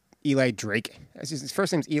Eli Drake? His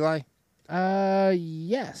first name's Eli?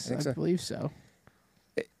 Yes, I so. believe so.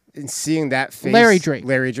 And seeing that face. Larry Drake.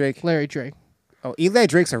 Larry Drake. Larry Drake. Oh, Eli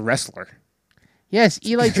Drake's a wrestler. Yes,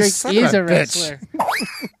 Eli Drake Son is of a a wrestler.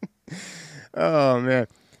 Oh, man.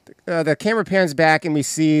 The camera pans back and we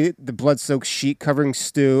see the blood-soaked sheet covering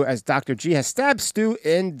Stu as Dr. G has stabbed Stu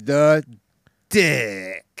in the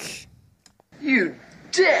dick. You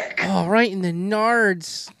dick! Oh, right in the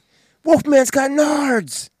nards. Wolfman's got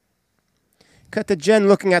nards! Cut to Jen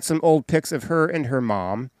looking at some old pics of her and her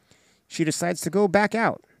mom. She decides to go back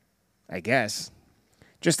out, I guess.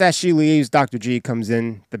 Just as she leaves, Dr. G comes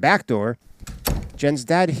in the back door. Jen's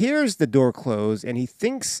dad hears the door close and he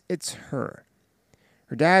thinks it's her.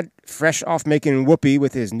 Her dad, fresh off making whoopee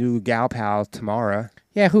with his new gal pal, Tamara.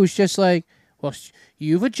 Yeah, who's just like, well,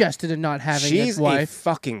 you've adjusted to not having She's a wife. a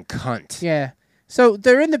fucking cunt. Yeah. So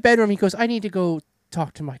they're in the bedroom. He goes, I need to go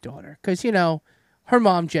talk to my daughter. Because, you know, her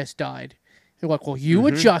mom just died. They're like, well, you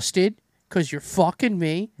adjusted because you're fucking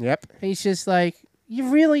me. Yep. And he's just like, you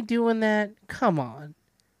really doing that? Come on.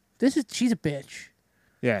 She's a bitch.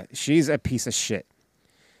 Yeah, she's a piece of shit.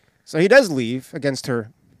 So he does leave against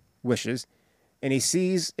her wishes. And he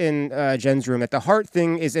sees in Jen's room that the heart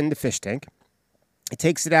thing is in the fish tank. He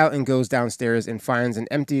takes it out and goes downstairs and finds an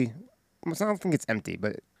empty, I don't think it's empty,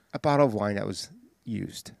 but a bottle of wine that was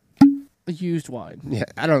used. A used wine. Yeah,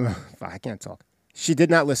 I don't know. I can't talk. She did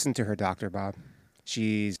not listen to her doctor, Bob.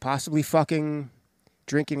 She's possibly fucking,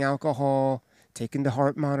 drinking alcohol, taking the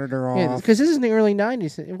heart monitor off. Yeah, because this is in the early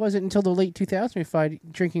 90s. It wasn't until the late 2000s we find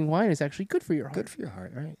drinking wine is actually good for your heart. Good for your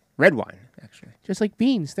heart, right? Red wine, actually. Just like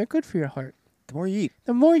beans. They're good for your heart. The more you eat.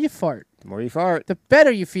 The more you fart. The more you fart. The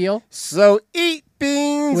better you feel. So eat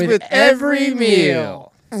beans with every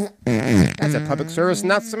meal. That's a public service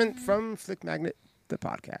announcement from Flick Magnet, the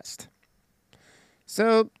podcast.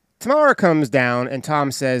 So Tamara comes down, and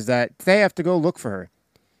Tom says that they have to go look for her.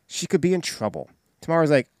 She could be in trouble.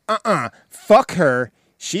 Tamara's like, fuck her.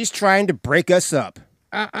 She's trying to break us up.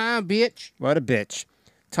 Bitch. What a bitch.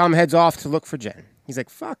 Tom heads off to look for Jen. He's like,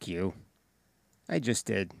 fuck you. I just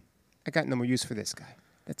did. I got no more use for this guy.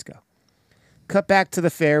 Let's go. Cut back to the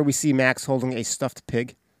fair. We see Max holding a stuffed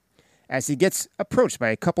pig as he gets approached by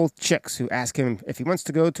a couple chicks who ask him if he wants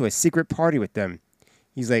to go to a secret party with them.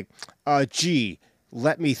 He's like, gee,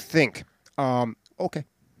 let me think. Okay.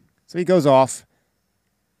 So he goes off,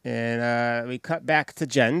 and we cut back to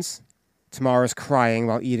Jen's. Tamara's crying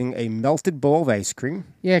while eating a melted bowl of ice cream.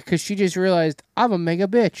 Yeah, because she just realized, I'm a mega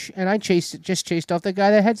bitch, and I just chased off the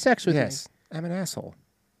guy that had sex with me. Yes, I'm an asshole.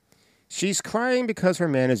 She's crying because her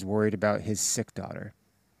man is worried about his sick daughter.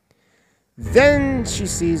 Then she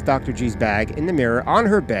sees Dr. G's bag in the mirror on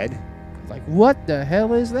her bed. Like, what the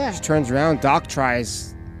hell is that? She turns around. Doc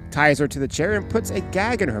ties her to the chair and puts a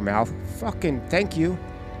gag in her mouth. Fucking thank you.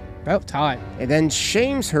 About time. And then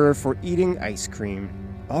shames her for eating ice cream.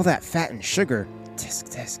 All that fat and sugar.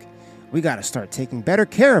 Tisk. We gotta start taking better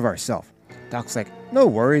care of ourselves. Doc's like, no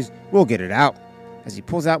worries, we'll get it out. As he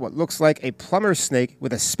pulls out what looks like a plumber's snake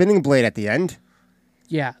with a spinning blade at the end.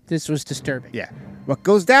 Yeah, this was disturbing. Yeah. What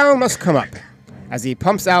goes down must come up. As he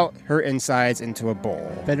pumps out her insides into a bowl.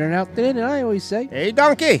 Better out than in, I always say. Hey,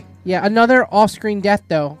 donkey! Yeah, another off-screen death,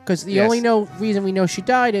 though. Because the Yes. only reason we know she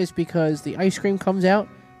died is because the ice cream comes out,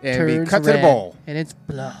 And we turns cut to the red, bowl. and it's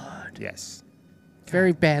blood. Yes.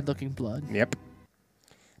 Very bad-looking blood. Yep.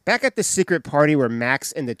 Back at the secret party where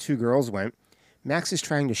Max and the two girls went, Max is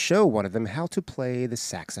trying to show one of them how to play the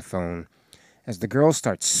saxophone as the girl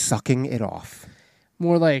starts sucking it off.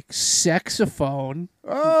 More like sexophone.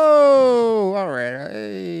 Oh, all right.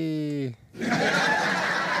 Hey.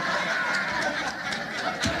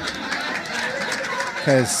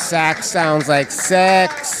 Because sax sounds like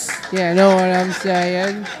sex. Yeah, I know what I'm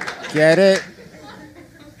saying. Get it?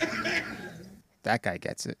 That guy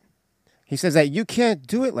gets it. He says that you can't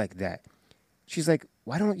do it like that. She's like,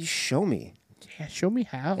 why don't you show me? Yeah, show me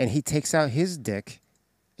how. And he takes out his dick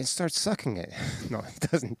and starts sucking it. No, he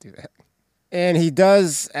doesn't do that. And he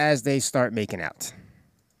does as they start making out.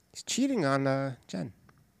 He's cheating on Jen.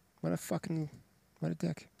 What a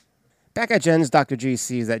dick. Back at Jen's, Dr. G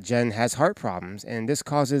sees that Jen has heart problems, and this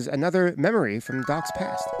causes another memory from Doc's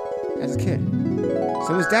past as a kid.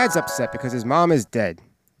 So his dad's upset because his mom is dead.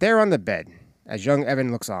 There on the bed, as young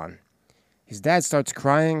Evan looks on. His dad starts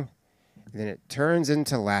crying, and then it turns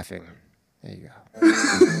into laughing. There you go.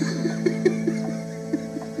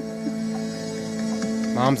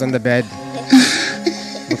 Mom's on the bed,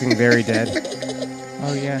 looking very dead.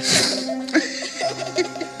 Oh, yeah.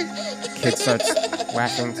 Kid starts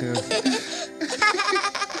laughing, too.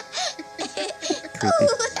 Creepy.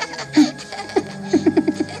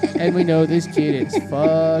 And we know this kid is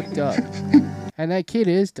fucked up. And that kid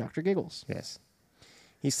is Dr. Giggles. Yes.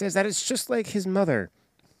 He says that it's just like his mother,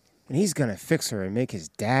 and he's going to fix her and make his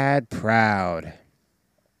dad proud.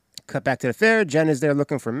 Cut back to the fair. Jen is there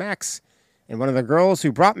looking for Max, and one of the girls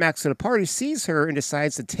who brought Max to the party sees her and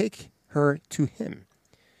decides to take her to him.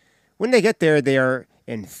 When they get there, they are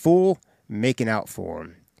in full making out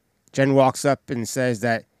form. Jen walks up and says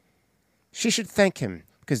that she should thank him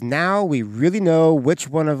because now we really know which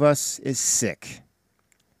one of us is sick.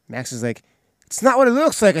 Max is like, it's not what it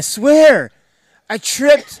looks like, I swear. I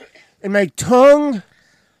tripped and my tongue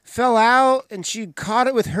fell out and she caught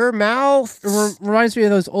it with her mouth. It reminds me of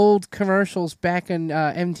those old commercials back in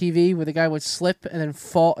MTV where the guy would slip and then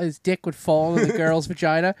fall, his dick would fall in the girl's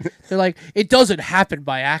vagina. They're like, it doesn't happen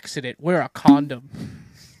by accident. Wear a condom.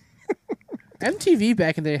 MTV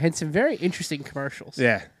back in the day had some very interesting commercials.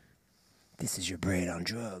 Yeah. This is your brain on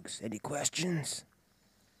drugs. Any questions?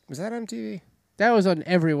 Was that MTV? That was on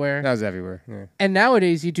everywhere. That was everywhere. Yeah. And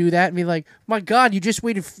nowadays you do that and be like, my God, you just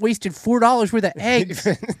wasted $4 worth of eggs.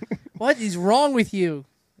 What is wrong with you?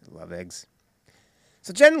 I love eggs.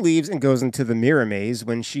 So Jen leaves and goes into the mirror maze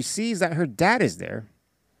when she sees that her dad is there.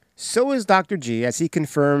 So is Dr. G, as he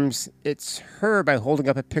confirms it's her by holding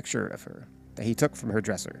up a picture of her that he took from her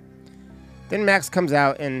dresser. Then Max comes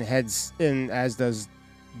out and heads in, as does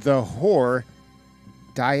the whore,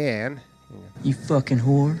 Diane. You fucking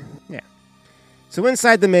whore. Yeah. So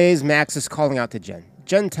inside the maze, Max is calling out to Jen.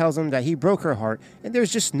 Jen tells him that he broke her heart, and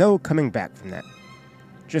there's just no coming back from that.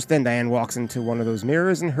 Just then, Diane walks into one of those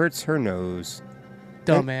mirrors and hurts her nose.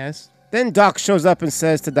 Dumbass. Then Doc shows up and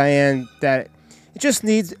says to Diane that it just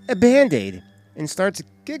needs a Band-Aid and starts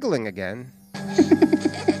giggling again.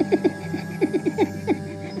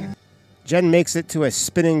 Jen makes it to a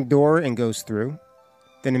spinning door and goes through.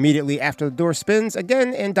 Then immediately after the door spins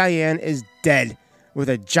again, and Diane is dead with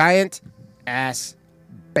a giant ass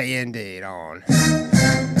Band-Aid on.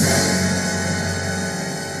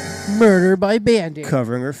 Murder by Band-Aid.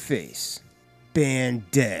 Covering her face.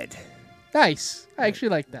 Dead. Nice. I actually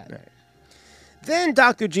like that. Right. Then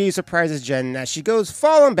Dr. G surprises Jen as she goes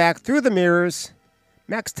falling back through the mirrors.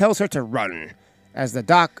 Max tells her to run as the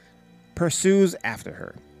doc pursues after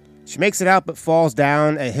her. She makes it out but falls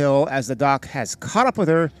down a hill as the doc has caught up with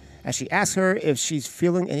her as she asks her if she's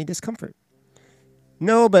feeling any discomfort.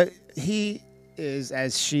 No, but he is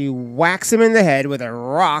as she whacks him in the head with a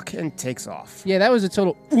rock and takes off. Yeah, that was a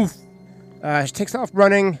total oof. She takes off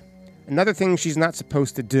running. Another thing she's not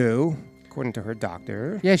supposed to do, according to her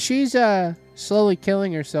doctor. Yeah, she's slowly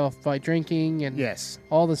killing herself by drinking and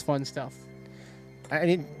all this fun stuff. I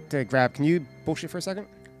need to grab. Can you bullshit for a second?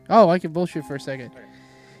 Oh, I can bullshit for a second.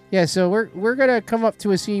 Yeah, so we're gonna come up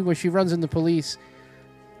to a scene where she runs into police.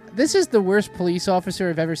 This is the worst police officer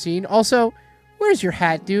I've ever seen. Also, where's your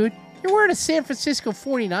hat, dude? You're wearing a San Francisco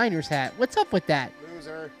 49ers hat. What's up with that?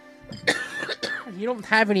 Loser. You don't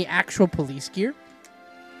have any actual police gear?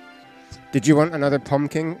 Did you want another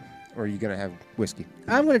pumpkin, or are you gonna have whiskey?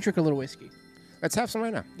 I'm gonna drink a little whiskey. Let's have some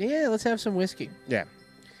right now. Yeah, let's have some whiskey. Yeah.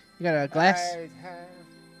 You got a glass? I have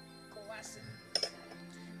glasses.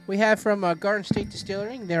 We have from Garden State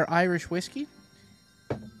Distilling their Irish whiskey.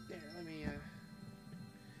 There, let me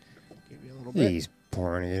give you a little bit. He's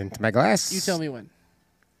pouring it into my glass. You tell me when.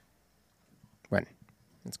 When?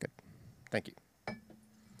 That's good. Thank you.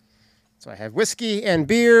 So I have whiskey and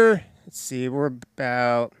beer. Let's see, we're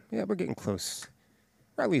about, we're getting close.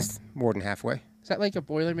 Or at least more than halfway. Is that like a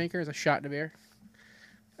Boilermaker? Is a shot in a beer?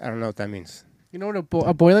 I don't know what that means. You know what a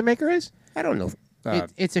Boilermaker is? I don't know.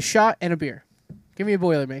 It's a shot and a beer. Give me a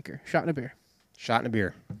Boilermaker. Shot and a beer. Shot and a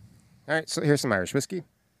beer. All right, so here's some Irish whiskey.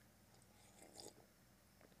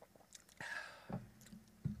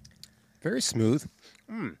 Very smooth.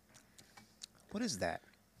 What is that?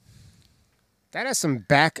 That has some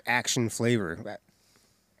back action flavor. That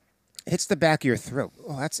hits the back of your throat.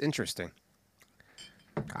 Oh, that's interesting.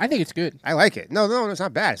 I think it's good. I like it. No, it's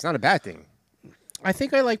not bad. It's not a bad thing. I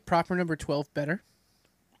think I like Proper Number 12 better.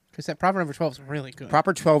 Because that Proper Number 12 is really good.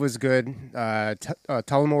 Proper 12 is good.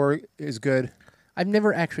 Tullamore is good. I've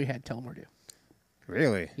never actually had Tullamore Dew.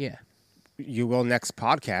 Really? Yeah. You will next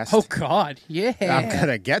podcast. Oh, God. Yeah. I'm going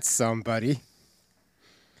to get somebody.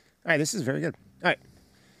 All right, this is very good. All right.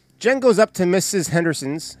 Jen goes up to Mrs.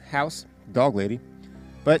 Henderson's house, dog lady,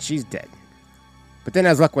 but she's dead. But then,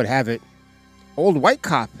 as luck would have it, old white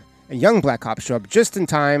cop and young black cop show up just in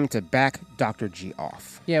time to back Dr. G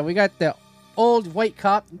off. Yeah, we got the old white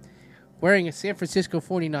cop wearing a San Francisco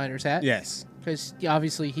 49ers hat. Yes. Because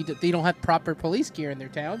obviously they don't have proper police gear in their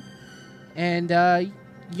town. And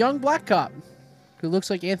young black cop who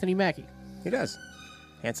looks like Anthony Mackie. He does.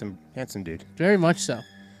 Handsome dude. Very much so.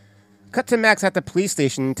 Cut to Max at the police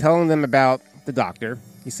station telling them about the doctor.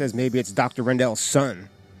 He says maybe it's Dr. Rendell's son.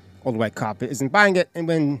 Old white cop isn't buying it, and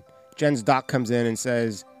when Jen's doc comes in and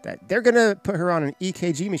says that they're going to put her on an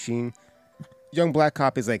EKG machine, young black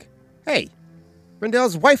cop is like, hey,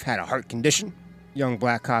 Rendell's wife had a heart condition. Young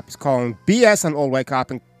black cop is calling BS on old white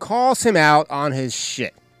cop and calls him out on his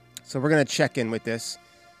shit. So we're going to check in with this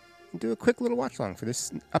and do a quick little watch along for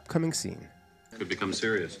this upcoming scene. Could become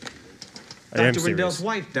serious. Dr. Rendell's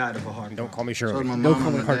wife died of a heart. Don't call me Shirley. So my Don't mom,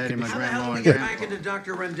 call me my heart daddy, my condition. grandma, and Get grandpa. back into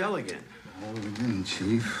Dr. Rendell again. Oh, we didn't,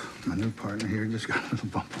 Chief. My new partner here just got a little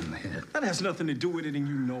bump on the head. That has nothing to do with it, and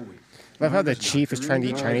you know it. Love how the chief is trying to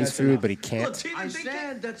eat Chinese food, but he can't. I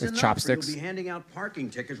said that's With enough. chopsticks. You'll be handing out parking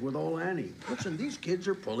tickets with old Annie. Listen, these kids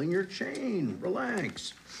are pulling your chain.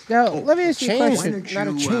 Relax. Now, let me ask you a chain's question. not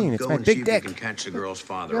a chain. It's my big dick. Can catch the girl's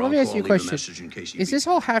father. Now, let me ask you a question. Is this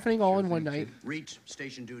all happening all in one night? Reach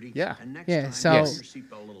station duty. Yeah. And next Yeah, time, so wear your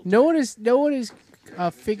seatbelt a little no one is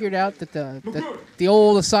figured out that the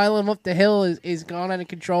old asylum up the hill is gone out of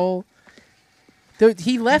control.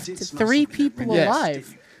 He left did smell 3 something people Yes.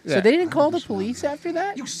 alive. Yeah. So they didn't call the police after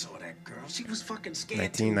that? You saw that girl. She was fucking scared.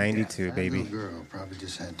 1992, baby. Little girl probably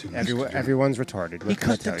just had too much to drink. Everyone's retarded. He What can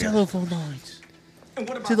I cut the tell you? telephone lines And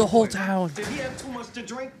what about to the whole boy? town. Did he have too much to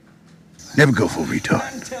drink? Never go for a I retard.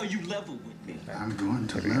 can tell you level with me. I'm going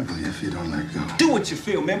to level you if you don't let go. Do what you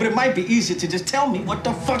feel, man, but it might be easier to just tell me what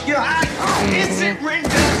the fuck you're at. Is it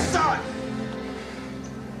Rendell's son?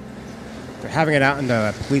 They're having it out in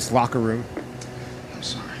the police locker room. I'm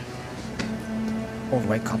sorry. Old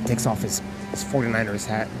white cop takes off his 49ers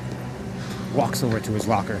hat, walks over to his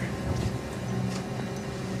locker.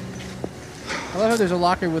 I love how there's a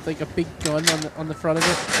locker with like a big gun on the front of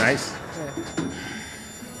it. Nice.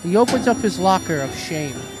 He opens up his locker of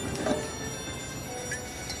shame.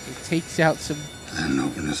 He takes out some... I didn't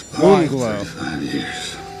open this bottle Moon in glow. 35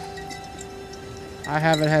 years. I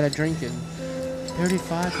haven't had a drink in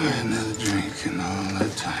 35 I years. hadn't had a drink in all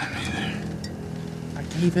that time either. I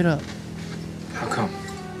gave it up. How come?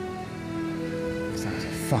 Sounds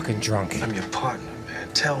fucking drunk. I'm your partner, man.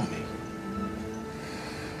 Tell me.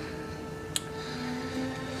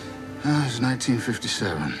 It was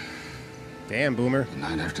 1957, Damn, Boomer. the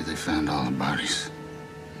night after they found all the bodies.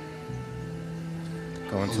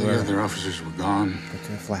 Going All to the a, other officers were gone. go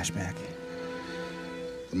to a flashback.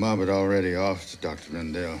 The mob had already offed Dr.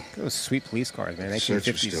 Rendell. Those sweet police cars, man. The search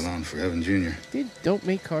was 1950s. still on for Evan Jr. They don't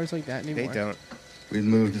make cars like that anymore. They don't. We'd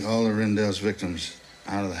moved all of Rendell's victims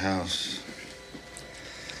out of the house.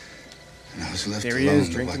 And I was left There he alone is,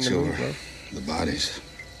 to drinking watch the moon over glow. the bodies.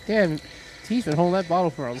 Damn, he's been holding that bottle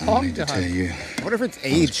for a I don't long need to tell time. you, I wonder if it's I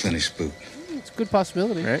was aged. plenty spooked. It's a good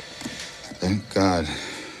possibility. Right? Thank God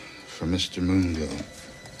for Mr. Moonglow.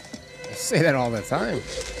 I say that all the time.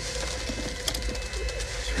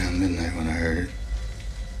 It's around midnight when I heard it.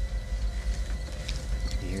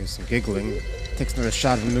 He hears some giggling. Takes another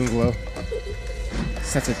shot of the moon glow.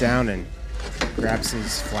 Sets it down and grabs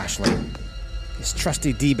his flashlight. His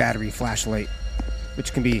trusty D battery flashlight,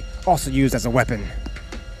 which can be also used as a weapon.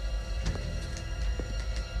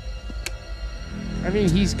 I mean,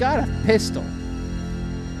 he's got a pistol.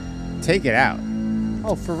 Take it out.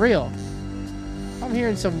 Oh, for real. I'm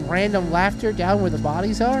hearing some random laughter down where the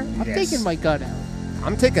bodies are. I'm Yes. taking my gun out.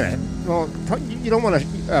 I'm taking it. Well, you don't want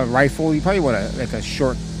a rifle. You probably want like a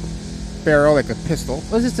short barrel, like a pistol.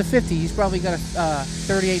 Well, this is a 50. He's probably got a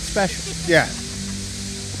 38 special. Yeah.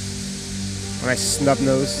 A nice snub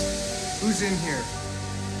nose. Who's in here?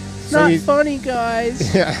 It's So not he's- funny,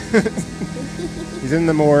 guys. Yeah. He's in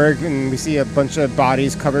the morgue, and we see a bunch of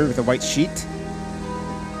bodies covered with a white sheet.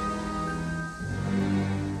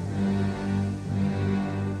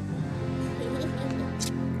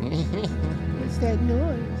 What's that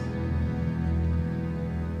noise?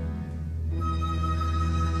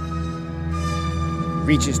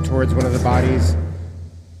 Reaches towards one of the bodies,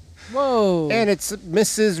 Whoa. and it's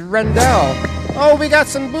Mrs. Rendell. Oh, we got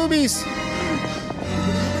some boobies.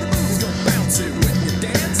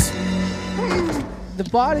 The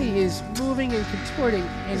body is moving and contorting,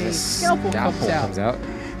 and a scalpel comes out.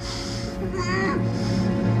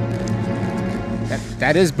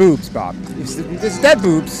 That is boobs, Bob. If it's dead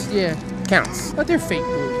boobs, Yeah, counts. but they're fake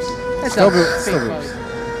boobs. That's Still not boobs, fake still boobs. boobs.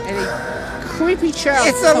 And a creepy child.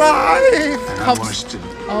 It's alive! And I Comes- watched him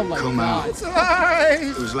Oh my come god. out. It's alive!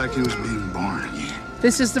 It was like he was being born again.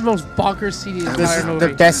 This is the most bonkers scene in the This entire is movie.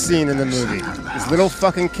 the best scene in the movie. This little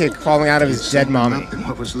fucking kid crawling out of his dead mommy. And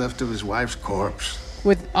what was left of his wife's corpse.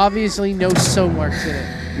 With obviously no sew marks in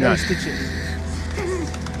it. No None. stitches.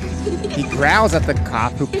 He growls at the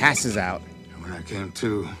cop who passes out. And when I came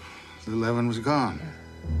to, little Evan was gone.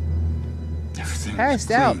 Everything Passed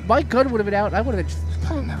was out. clean. My gun would have been out. I would have just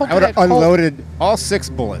I would have unloaded all 6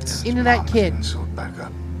 bullets. into that kid. And sewed back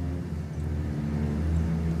up.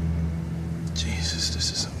 Jesus,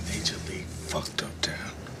 this is a majorly fucked up town.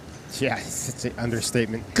 Yeah, it's such an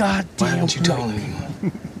understatement. Why Goddamn. haven't you told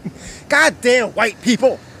anyone? Goddamn white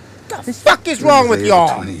people! The fuck is wrong with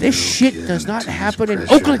y'all? This shit does not happen in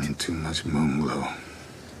Pressure Oakland. and too much moon glow.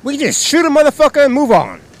 We just shoot a motherfucker and move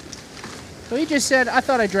on. So he just said, I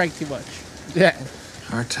thought I drank too much. Yeah.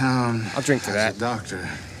 Our town I'll drink to has that. a doctor.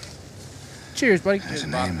 Cheers, buddy. His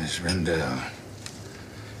name is Rendell.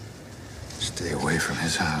 Stay away from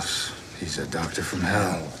his house. He's a doctor from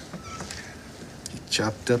hell. He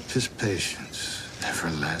chopped up his patients,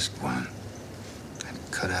 every last one, and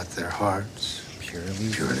cut out their hearts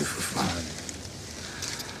purely for fun.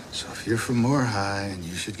 So if you're from Moorhigh and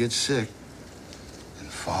you should get sick, then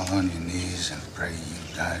fall on your knees and pray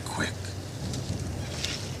you die quick.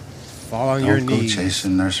 Fall on Don't your go knees.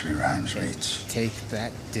 chasing nursery rhymes, Reeds. Take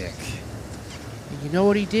that dick. And you know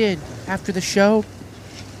what he did after the show?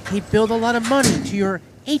 He billed a lot of money to your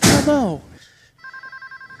HMO.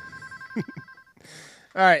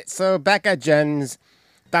 All right, so back at Jen's,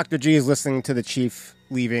 Dr. G is listening to the chief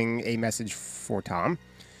leaving a message for Tom.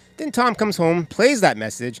 Then Tom comes home, plays that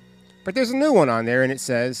message, but there's a new one on there, and it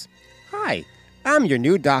says, "Hi, I'm your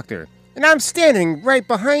new doctor, and I'm standing right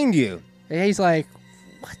behind you." And he's like,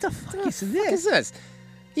 what the fuck is What this? is this?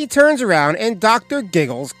 He turns around, and Dr.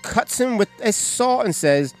 Giggles cuts him with a saw and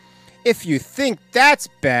says, "If you think that's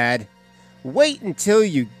bad, wait until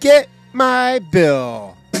you get my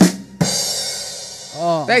bill."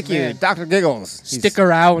 Oh, Thank you, man. Dr. Giggles. Stick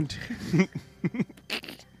around.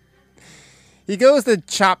 He goes to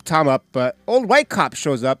chop Tom up, but old white cop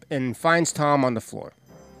shows up and finds Tom on the floor.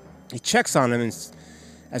 He checks on him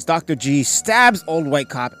as Dr. G stabs Old White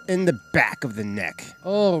Cop in the back of the neck.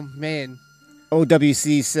 Oh, man.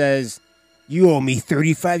 OWC says, "You owe me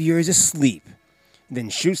 35 years of sleep," and then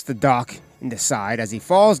shoots the doc in the side as he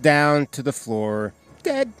falls down to the floor,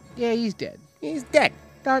 dead. Yeah, he's dead. He's dead.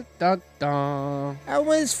 Dun, dun, dun. I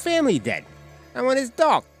want his family dead. I want his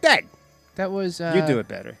dog dead. That was... You do it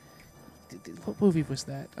better. What movie was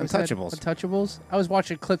that? Untouchables. Untouchables? I was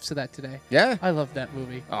watching clips of that today. Yeah? I love that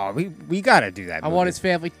movie. Oh, we gotta do that movie. I want his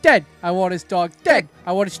family dead. I want his dog dead.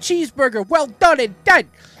 I want his cheeseburger well done and dead.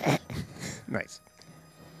 Nice.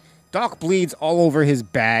 Doc bleeds all over his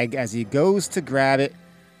bag as he goes to grab it,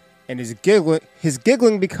 and his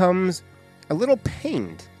giggling becomes a little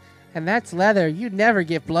pained. And that's leather. You'd never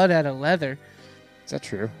get blood out of leather. Is that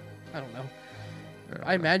true? I don't know.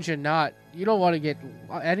 I imagine not. You don't want to get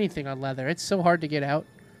anything on leather. It's so hard to get out.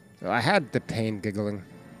 Well, I had the pain giggling.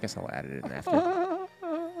 Guess I'll add it in after.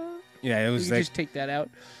 Yeah, it was you like... just take that out.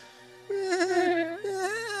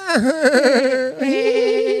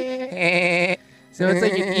 So it's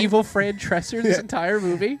like an evil Fran Dresser this entire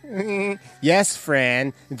movie? Yes,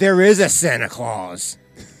 Fran. There is a Santa Claus.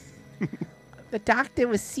 The doctor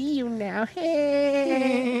will see you now.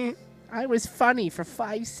 I was funny for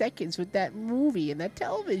 5 seconds with that movie and that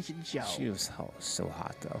television show. She was so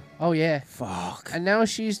hot, though. Oh, yeah. Fuck. And now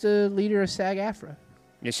she's the leader of SAG-AFTRA.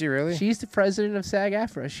 Is she really? She's the president of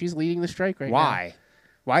SAG-AFTRA. She's leading the strike right now. Why?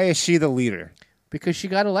 Why is she the leader? Because she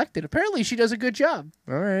got elected. Apparently, she does a good job.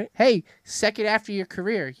 All right. Hey, second after your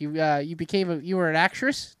career, you were an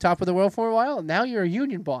actress, top of the world for a while, and now you're a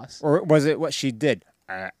union boss. Or was it what she did?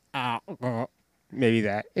 Maybe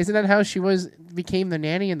that. Isn't that how she became the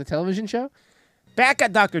nanny in the television show? Back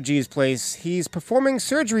at Dr. G's place, he's performing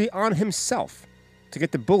surgery on himself to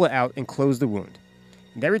get the bullet out and close the wound.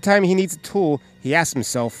 And every time he needs a tool, he asks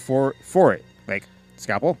himself for it. Like,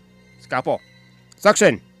 scalpel,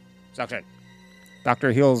 suction.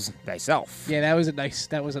 Doctor heals thyself. Yeah, that was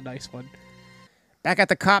a nice one. Back at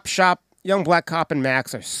the cop shop, young black cop and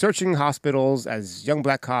Max are searching hospitals as young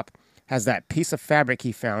black cop has that piece of fabric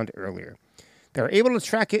he found earlier. They're able to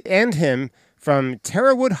track it and him from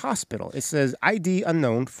Terrawood Hospital. It says ID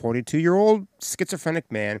unknown, 42-year-old schizophrenic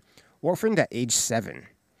man, orphaned at age 7.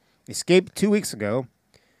 Escaped 2 weeks ago.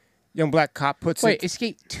 Young black cop puts Wait,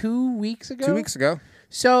 escaped 2 weeks ago? 2 weeks ago.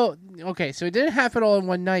 So, okay, so it didn't happen all in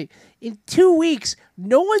one night. In 2 weeks,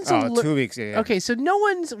 no one's... 2 weeks, yeah. Okay, so no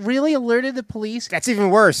one's really alerted the police... That's even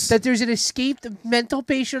worse. ...that there's an escaped mental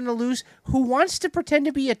patient on the loose who wants to pretend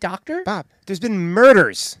to be a doctor? Bob, there's been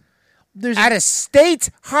murders at a state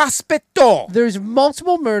hospital. There's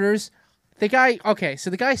multiple murders. The guy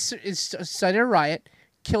started a riot,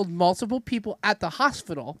 killed multiple people at the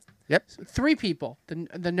hospital. Yep. 3 people.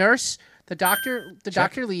 The nurse, the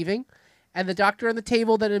doctor leaving... And the doctor on the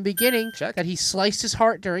table that in the beginning, that he sliced his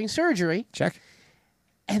heart during surgery. Check.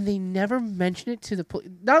 And they never mention it to the police.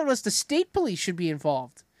 Not unless the state police should be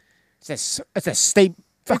involved. It's a state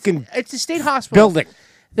fucking... It's a state hospital. Building.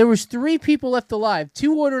 There was 3 people left alive.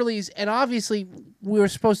 2 orderlies, and obviously we were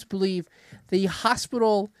supposed to believe the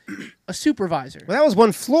hospital supervisor. Well, that was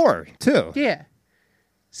 1 floor, too. Yeah.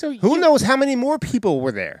 So who knows how many more people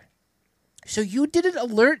were there? So you didn't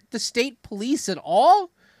alert the state police at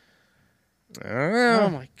all? I don't know. Oh,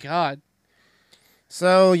 my God.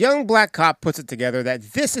 So, young black cop puts it together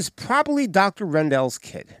that this is probably Dr. Rendell's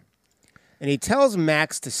kid. And he tells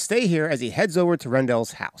Max to stay here as he heads over to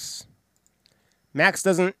Rendell's house. Max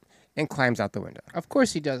doesn't and climbs out the window. Of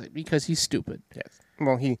course he doesn't, because he's stupid. Yes.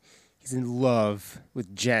 Well, he's in love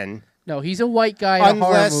with Jen. No, he's a white guy in a horror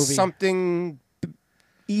movie. Unless something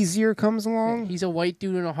easier comes along. Yeah, he's a white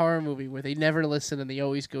dude in a horror movie where they never listen and they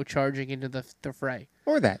always go charging into the fray.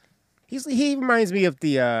 Or that. He reminds me of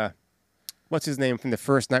the what's his name from the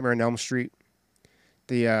first Nightmare on Elm Street.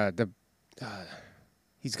 He's got the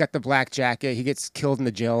black jacket. He gets killed in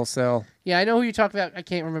the jail cell. Yeah, I know who you're talking about. I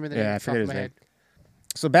can't remember the name. Yeah, I off forget of his my name. head.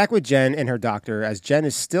 So back with Jen and her doctor as Jen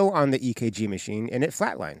is still on the EKG machine and it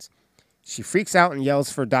flatlines. She freaks out and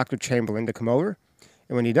yells for Dr. Chamberlain to come over.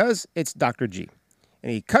 And when he does, it's Dr. G.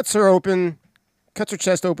 And he cuts her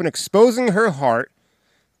chest open, exposing her heart,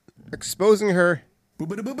 exposing her...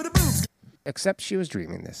 Except she was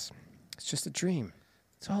dreaming this. It's just a dream.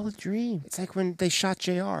 It's all a dream. It's like when they shot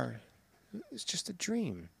JR. It's just a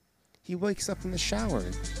dream. He wakes up in the shower.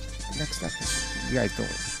 Next episode. You guys don't.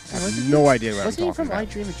 I have no idea what I'm talking about. Wasn't he from I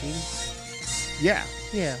Dream of Jeannie? Yeah.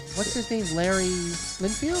 Yeah. What's his name? Larry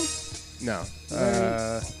Linfield? No.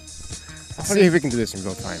 Let's see if we can do this in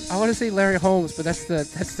real time. I want to say Larry Holmes, but that's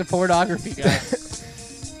the pornography guy.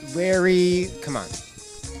 Larry, come on.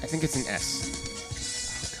 I think it's an S.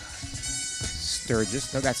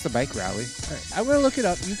 Sturgis. No, that's the bike rally. All right, I'm gonna look it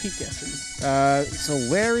up. You keep guessing. So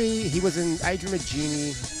Larry, he was in I Dream of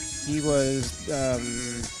Jeannie. He was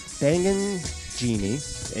banging Jeannie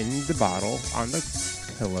in the bottle on the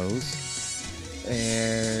pillows.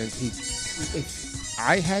 And if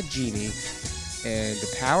I had Jeannie and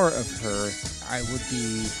the power of her, I would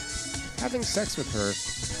be having sex with her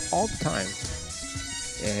all the time.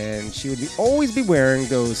 And she would always be wearing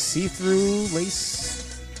those see-through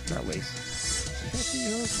not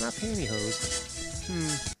pantyhose, not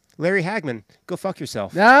pantyhose. Larry Hagman, go fuck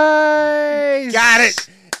yourself. Nice. Got it.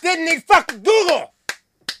 Didn't need fucking Google.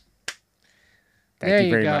 Thank There you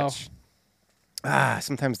very you go. much.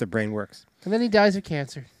 Sometimes the brain works. And then he dies of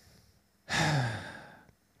cancer.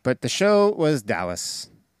 But the show was Dallas.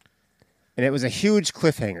 And it was a huge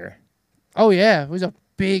cliffhanger. Oh, yeah. It was a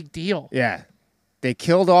big deal. Yeah. They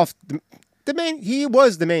killed off the main... He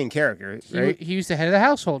was the main character, right? He was the head of the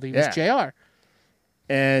household. He was JR.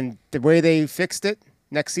 And the way they fixed it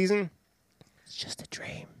next season... It's just a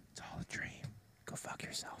dream. It's all a dream. Go fuck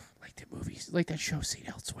yourself. Like the movies. Like that show Seen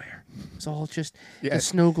Elsewhere. It's all just a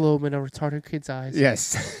snow globe in a retarded kid's eyes.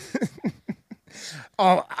 Yes.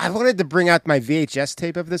 Oh, I wanted to bring out my VHS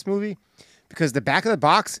tape of this movie because the back of the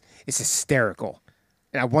box is hysterical.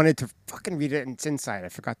 And I wanted to fucking read it, and it's inside. I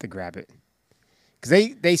forgot to grab it.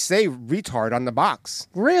 Because they say retard on the box.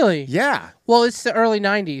 Really? Yeah. Well, it's the early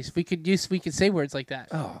 90s. We could say words like that.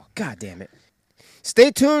 Oh, God damn it.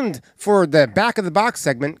 Stay tuned for the back of the box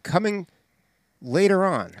segment coming later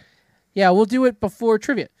on. Yeah, we'll do it before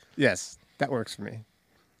trivia. Yes, that works for me.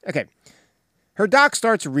 Okay. Her doc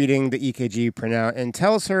starts reading the EKG printout and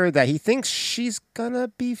tells her that he thinks she's gonna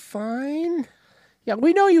be fine. Yeah,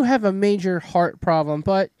 we know you have a major heart problem,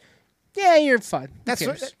 but yeah, you're fine. That's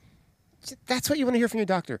what you want to hear from your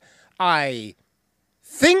doctor. I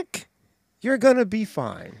think you're gonna be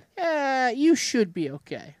fine. Yeah, you should be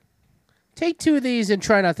okay. Take 2 of these and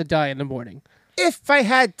try not to die in the morning. If I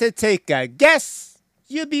had to take a guess,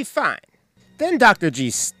 you'd be fine. Then Dr. G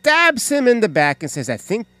stabs him in the back and says, I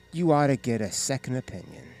think you ought to get a second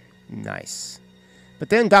opinion. Nice. But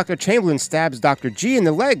then Dr. Chamberlain stabs Dr. G in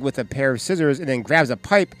the leg with a pair of scissors and then grabs a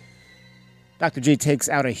pipe. Dr. G takes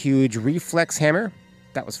out a huge reflex hammer.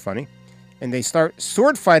 That was funny. And they start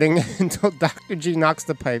sword fighting until Dr. G knocks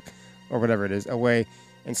the pipe, or whatever it is, away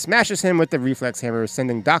and smashes him with the reflex hammer,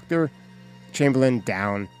 sending Dr. Chamberlain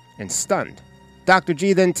down and stunned. Dr.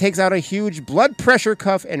 G then takes out a huge blood pressure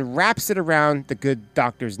cuff and wraps it around the good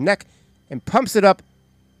doctor's neck and pumps it up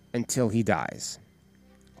until he dies.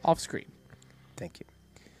 Off screen. Thank you.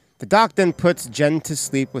 The doc then puts Jen to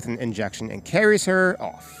sleep with an injection and carries her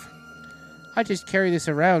off. I just carry this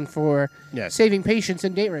around for saving patients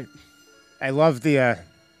and date rape. I love the,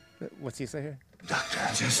 what's he say here? Doctor,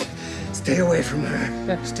 just stay away from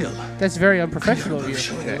her. Still. That's very unprofessional of you.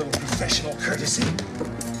 Showing a little professional courtesy.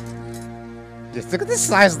 Just look at the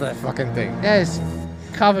size of that fucking thing. That is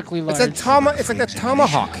comically large. It's like a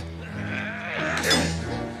tomahawk.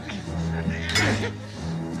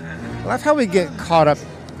 I love how we get caught up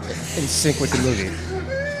in sync with the movie.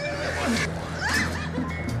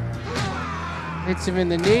 Hits him in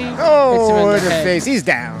the knee. Oh, hits him in in the the head. face. He's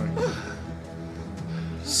down.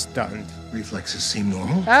 Stunned. Reflexes seem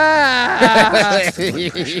normal. Ah!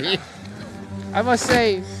 I must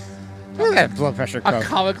say, look at that blood pressure a cuff.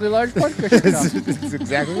 comically large blood pressure cuff. That's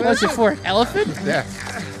exactly what Was it it for an elephant? Yeah.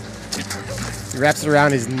 He wraps it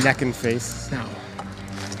around his neck and face. Now,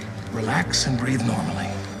 relax and breathe normally.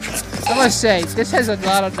 I must say, this has a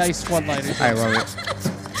lot of nice one-liners. I love it.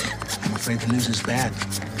 I'm afraid the news is bad.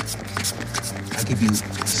 I'll give you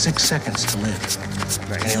 6 seconds to live.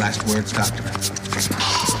 Any last words, doctor?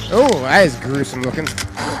 Oh, that is gruesome looking.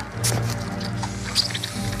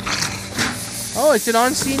 Oh, it's an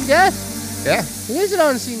on-scene death. Yeah. It is an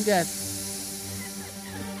on-scene death.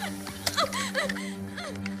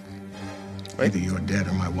 Either you're dead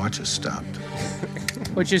or my watch has stopped.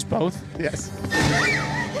 Which is both. Yes.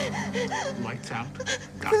 Lights out.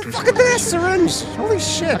 Doctor's Look at that syringe. Holy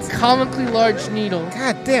shit. A comically large needle.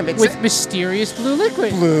 God damn it. With mysterious blue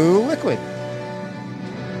liquid. Blue liquid.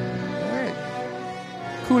 All right.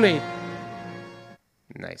 Kool-Aid.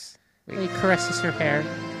 Nice. And he caresses her hair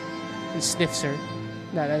and sniffs her.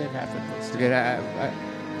 No, that didn't happen.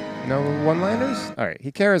 No one-liners? All right.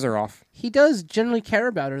 He carries her off. He does generally care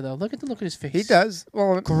about her, though. Look at the look at his face. He does.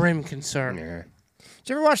 Well, grim concern. Yeah. Did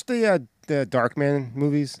you ever watch the Darkman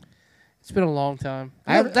movies? It's been a long time.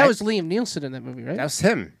 That was Liam Neeson in that movie, right? That was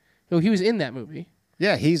him. Oh, he was in that movie.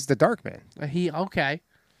 Yeah, he's the Darkman. Okay.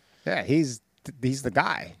 Yeah, he's the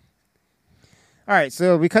guy. All right,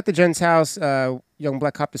 so we cut to Jen's house. Young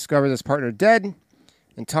black cop discovers his partner dead.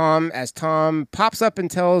 And Tom pops up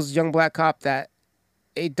and tells young black cop that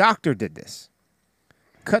a doctor did this.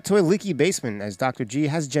 Cut to a leaky basement as Dr. G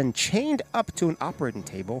has Jen chained up to an operating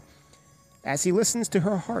table as he listens to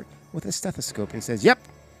her heart with a stethoscope and says, "Yep,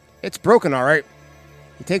 it's broken, all right."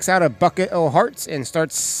 He takes out a bucket of hearts and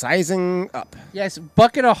starts sizing up. Yes,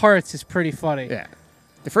 bucket of hearts is pretty funny. Yeah.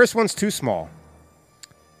 The first one's too small.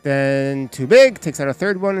 Then too big, takes out a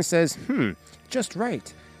third one and says, just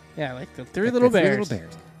right. Yeah, like the three little bears.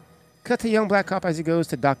 Cut to young black cop as he goes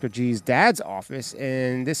to Dr. G's dad's office,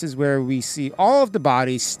 and this is where we see all of the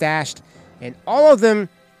bodies stashed, and all of them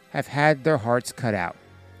have had their hearts cut out.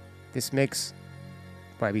 This makes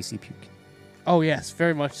YBC puke. Oh, yes,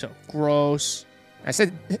 very much so. Gross. I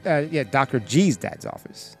said, Dr. G's dad's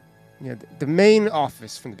office. The main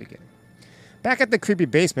office from the beginning. Back at the creepy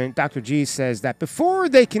basement, Dr. G says that before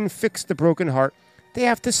they can fix the broken heart, they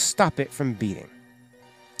have to stop it from beating.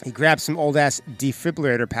 He grabs some old-ass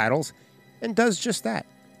defibrillator paddles and does just that.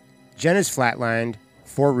 Jen is flatlined,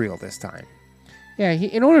 for real this time. Yeah,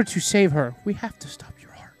 in order to save her, we have to stop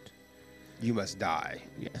your heart. You must die.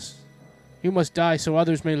 Yes. You must die so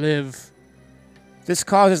others may live. This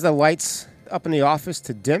causes the lights up in the office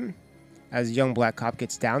to dim as young black cop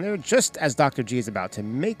gets down there, just as Dr. G is about to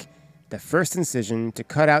make the first incision to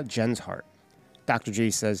cut out Jen's heart. Dr.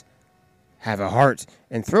 G says, "Have a heart,"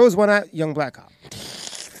 and throws one at young black cop.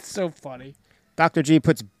 So funny. Dr. G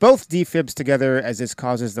puts both defibs together as this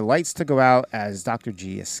causes the lights to go out as Dr.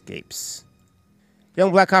 G escapes.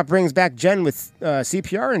 Young black cop brings back Jen with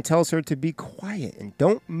CPR and tells her to be quiet and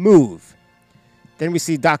don't move. Then we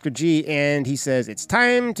see Dr. G and he says it's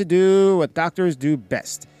time to do what doctors do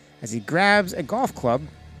best as he grabs a golf club.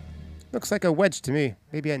 Looks like a wedge to me,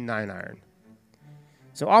 maybe a 9-iron.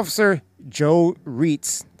 So Officer Joe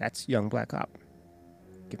Reitz, that's young black cop.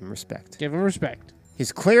 Give him respect. Give him respect.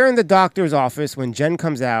 He's clearing the doctor's office when Jen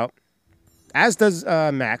comes out, as does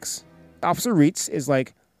Max. Officer Reitz is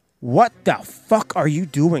like, "What the fuck are you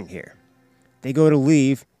doing here?" They go to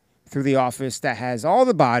leave through the office that has all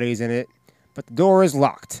the bodies in it, but the door is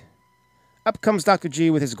locked. Up comes Dr. G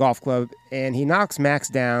with his golf club, and he knocks Max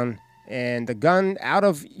down and the gun out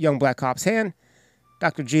of young black cop's hand.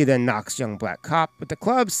 Dr. G then knocks young black cop with the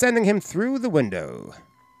club, sending him through the window.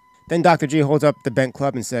 Then Dr. G holds up the bent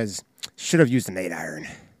club and says, "Should have used an 8-iron."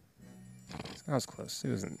 That was close.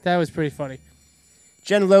 That was pretty funny.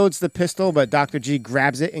 Jen loads the pistol, but Dr. G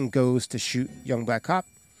grabs it and goes to shoot young black cop.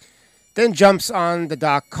 Then jumps on the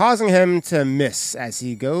doc, causing him to miss as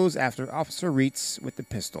he goes after Officer Reitz with the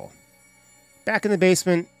pistol. Back in the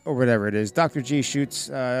basement, or whatever it is, Dr. G shoots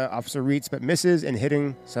Officer Reitz but misses and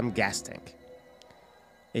hitting some gas tank.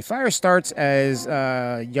 A fire starts as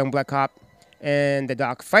young black cop and the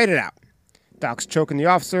doc fight it out. Doc's choking the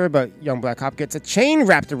officer, but young black cop gets a chain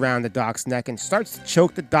wrapped around the doc's neck and starts to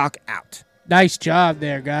choke the doc out. Nice job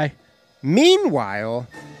there, guy. Meanwhile,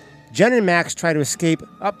 Jen and Max try to escape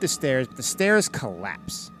up the stairs, but the stairs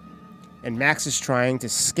collapse. And Max is trying to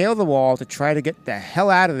scale the wall to try to get the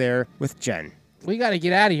hell out of there with Jen. We got to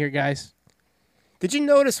get out of here, guys. Did you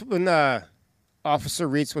notice when Officer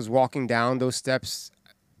Reitz was walking down those steps,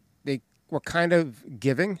 they were kind of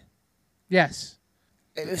giving? Yes.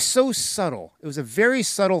 It was so subtle. It was a very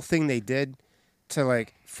subtle thing they did to,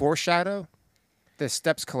 foreshadow the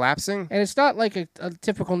steps collapsing. And it's not like a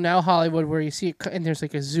typical now Hollywood where you see it and there's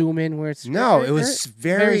like a zoom in where it's... No, it was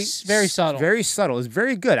very subtle. Very subtle. It was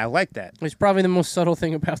very good. I like that. It's probably the most subtle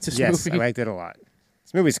thing about this movie. Yes, I liked it a lot.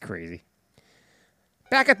 This movie's crazy.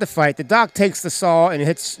 Back at the fight, the doc takes the saw and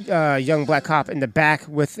hits young black cop in the back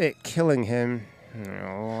with it killing him.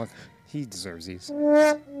 Oh, he deserves these.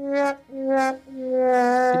 Did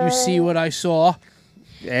you see what I saw?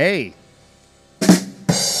 Hey.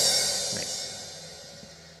 Nice.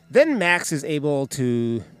 Then Max is able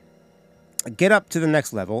to get up to the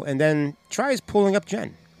next level and then tries pulling up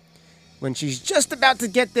Jen. When she's just about to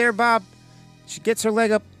get there, Bob, she gets her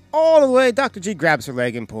leg up all the way. Dr. G grabs her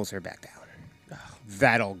leg and pulls her back down.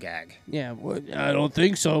 That old gag. Yeah, well, I don't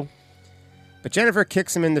think so. But Jennifer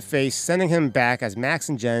kicks him in the face, sending him back as Max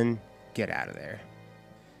and Jen get out of there.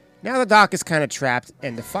 Now the doc is kind of trapped,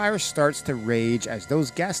 and the fire starts to rage as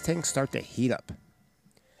those gas tanks start to heat up.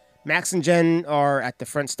 Max and Jen are at the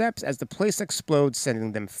front steps as the place explodes,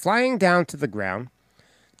 sending them flying down to the ground.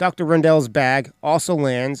 Dr. Rundell's bag also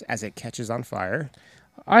lands as it catches on fire.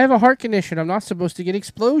 I have a heart condition. I'm not supposed to get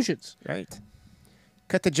explosions. Right.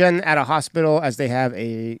 Cut to Jen at a hospital as they have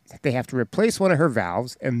to replace one of her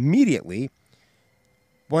valves immediately.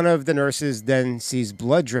 One of the nurses then sees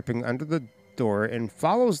blood dripping under the door and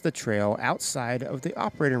follows the trail outside of the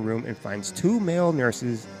operating room and finds two male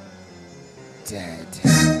nurses dead.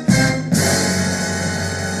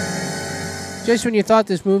 Just when you thought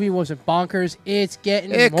this movie wasn't bonkers, it's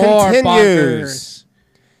getting It more continues. bonkers.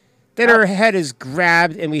 Then her head is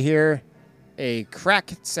grabbed, and we hear a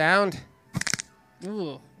crack sound.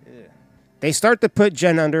 Ooh. They start to put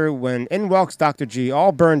Jen under when in walks Dr. G,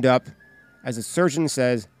 all burned up, as the surgeon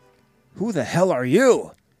says, "Who the hell are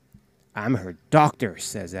you?" "I'm her doctor,"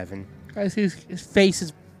 says Evan. Guys, his face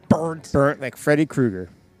is burnt. Burnt like Freddy Krueger.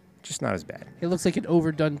 Just not as bad. It looks like an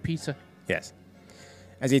overdone pizza. Yes.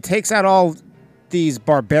 As he takes out all these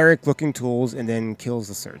barbaric-looking tools and then kills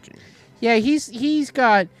the surgeon. Yeah, he's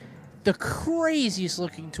got the craziest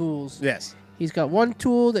looking tools. Yes. He's got one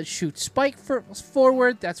tool that shoots spike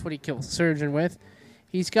forward. That's what he kills the surgeon with.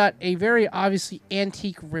 He's got a very obviously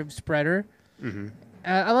antique rib spreader. Mm-hmm.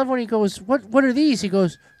 I love when he goes, "What are these?" He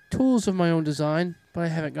goes, "Tools of my own design, but I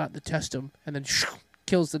haven't got to test them." And then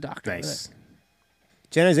kills the doctor. Nice.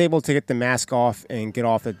 Jen is able to get the mask off and get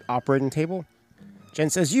off the operating table.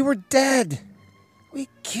 Jen says, "You were dead. We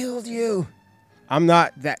killed you." "I'm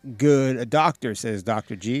not that good a doctor," says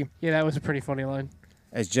Dr. G. Yeah, that was a pretty funny line.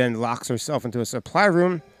 As Jen locks herself into a supply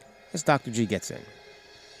room as Dr. G gets in.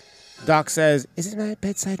 Doc says, "Is it my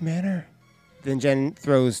bedside manner?" Then Jen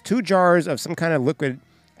throws 2 jars of some kind of liquid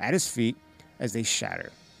at his feet as they shatter.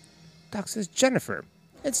 Doc says, "Jennifer,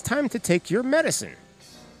 it's time to take your medicine."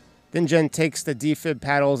 Then Jen takes the defib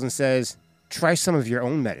paddles and says, "Try some of your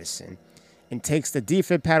own medicine," and takes the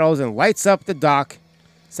defib paddles and lights up the doc,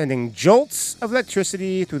 sending jolts of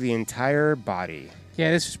electricity through the entire body. Yeah,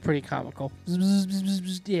 this was pretty comical.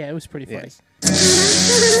 Yeah, it was pretty funny.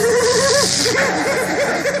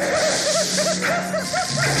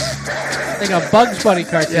 Like a Bugs Bunny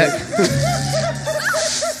cartoon. Yeah.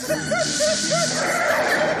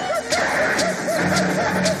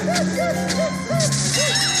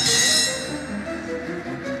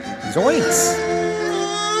 Zoinks!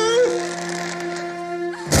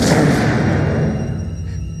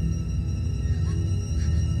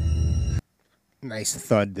 Nice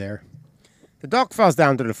thud there. The dog falls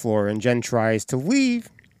down to the floor and Jen tries to leave,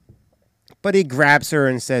 but he grabs her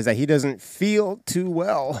and says that he doesn't feel too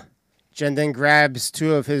well. Jen then grabs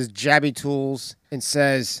 2 of his jabby tools and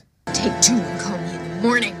says, Take 2 and call me in the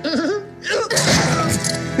morning.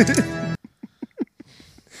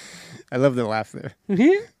 I love the laugh there.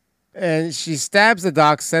 And she stabs the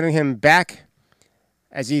doc, sending him back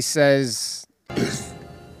as he says,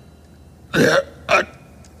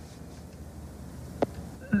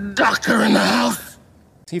 "Doctor in the house."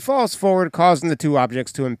 He falls forward, causing the 2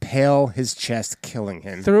 objects to impale his chest, killing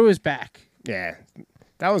him. Through his back. Yeah,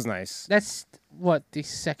 that was nice. That's, what, the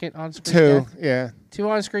second on-screen 2, death? yeah. 2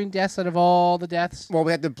 on-screen deaths out of all the deaths? Well,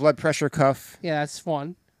 we had the blood pressure cuff. Yeah, that's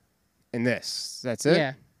one. And this. That's it?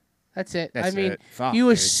 Yeah, that's it. That's I mean, it. Fuck, you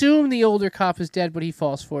dude. assume the older cop is dead, but he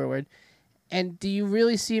falls forward. And do you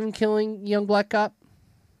really see him killing young black cop?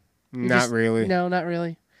 Not really. No, not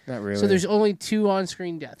really. Not really. So there's only 2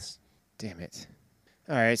 on-screen deaths. Damn it.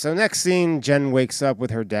 All right, so next scene, Jen wakes up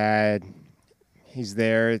with her dad. He's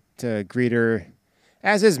there to greet her,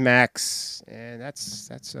 as is Max, and that's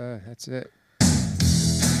it.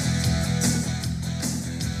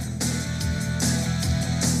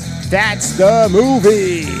 That's the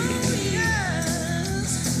movie.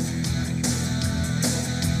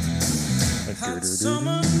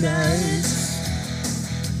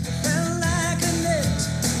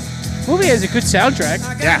 Movie has a good soundtrack.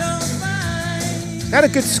 Yeah. Got a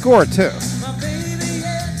good score, too.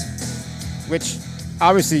 Which,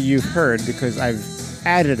 obviously, you've heard because I've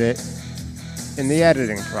added it in the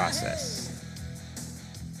editing process.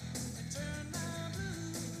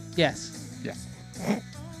 Yes. Yes.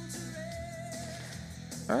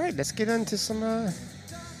 All right, let's get into some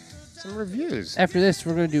reviews. After this,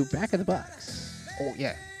 we're going to do Back of the Box. Oh,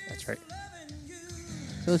 yeah, that's right.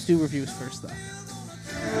 So let's do reviews first, though.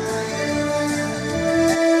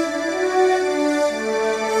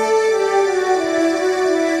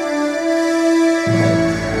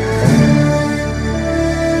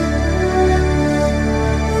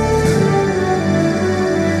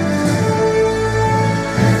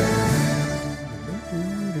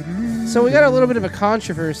 So we got a little bit of a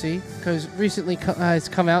controversy because recently has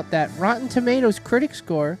come out that Rotten Tomatoes critic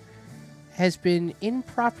score has been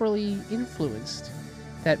improperly influenced.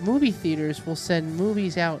 That movie theaters will send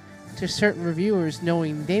movies out to certain reviewers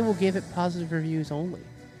knowing they will give it positive reviews only.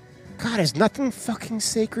 God, is nothing fucking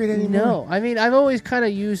sacred anymore? No. I mean, I've always kind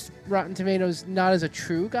of used Rotten Tomatoes not as a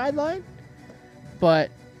true guideline,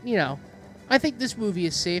 but, you know, I think this movie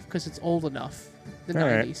is safe because it's old enough. The All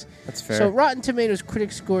 90s. right. That's fair. So Rotten Tomatoes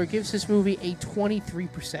critic score gives this movie a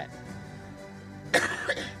 23%. All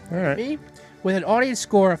right. With an audience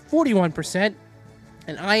score of 41%,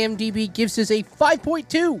 And IMDb gives us a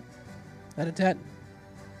 5.2 out of 10.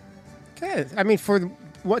 Okay. I mean, for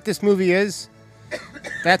what this movie is,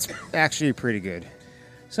 that's actually pretty good.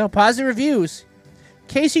 So, positive reviews.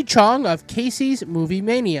 Casey Chong of Casey's Movie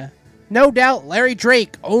Mania. No doubt Larry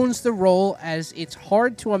Drake owns the role, as it's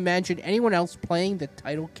hard to imagine anyone else playing the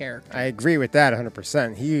title character. I agree with that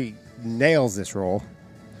 100%. He nails this role.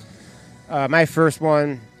 My first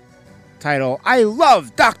one, title, I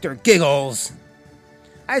love Dr. Giggles.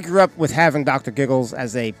 I grew up with having Dr. Giggles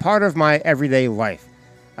as a part of my everyday life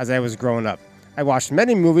as I was growing up. I watched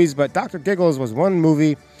many movies, but Dr. Giggles was one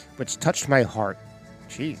movie which touched my heart.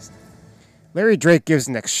 Jeez. Larry Drake gives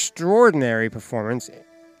an extraordinary performance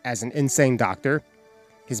as an insane doctor.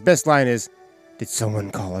 His best line is, "Did someone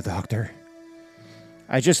call a doctor?"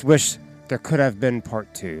 I just wish there could have been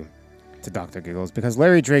part 2 to Dr. Giggles, because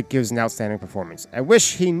Larry Drake gives an outstanding performance. I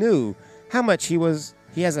wish he knew how much he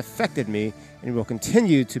has affected me and will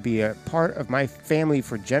continue to be a part of my family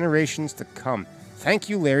for generations to come. Thank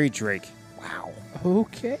you, Larry Drake. Wow.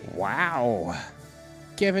 Okay. Wow.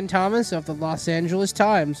 Kevin Thomas of the Los Angeles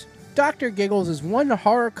Times. Dr. Giggles is one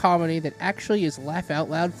horror comedy that actually is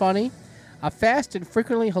laugh-out-loud funny, a fast and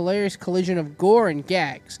frequently hilarious collision of gore and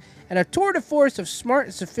gags, and a tour de force of smart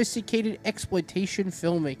and sophisticated exploitation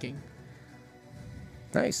filmmaking.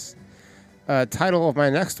 Nice. Title of my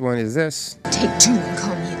next one is this. Take 2 and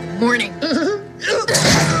call me in the morning.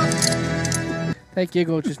 That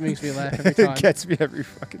giggle just makes me laugh every time. It gets me every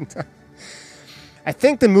fucking time. I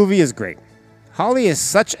think the movie is great. Holly is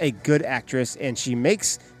such a good actress, and she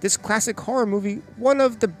makes this classic horror movie one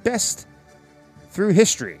of the best through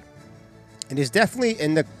history. It is definitely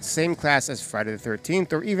in the same class as Friday the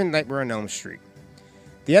 13th or even Nightmare on Elm Street.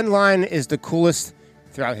 The end line is the coolest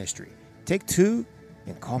throughout history. Take 2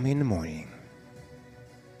 and call me in the morning.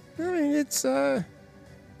 I mean, it's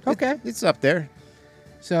okay. It's up there.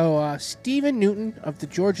 So, Stephen Newton of the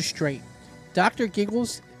Georgia Strait. Dr.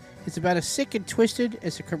 Giggles is about as sick and twisted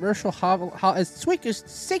as a commercial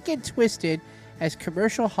sick and twisted as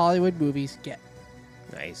commercial Hollywood movies get.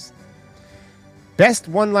 Nice. Best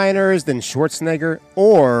one-liners than Schwarzenegger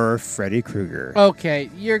or Freddy Krueger.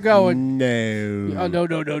 Okay, you're going. No. Oh,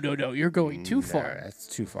 no. You're going too far. No, that's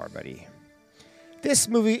too far, buddy. This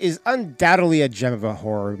movie is undoubtedly a gem of a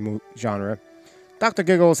horror genre. Dr.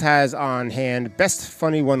 Giggles has on hand best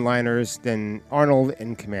funny one-liners than Arnold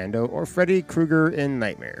in Commando or Freddy Krueger in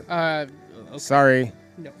Nightmare. Okay. Sorry.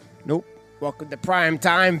 No. Nope. Welcome to prime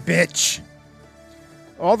time, bitch.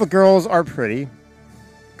 All the girls are pretty.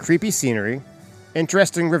 Creepy scenery.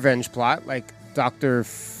 Interesting revenge plot like Dr.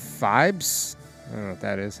 Phibes. I don't know what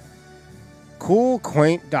that is. Cool,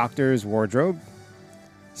 quaint doctor's wardrobe.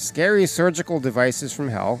 Scary surgical devices from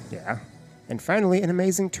hell. Yeah. And finally, an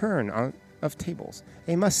amazing turn of tables.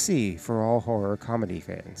 A must-see for all horror comedy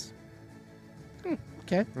fans.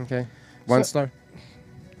 Okay. Okay. One star?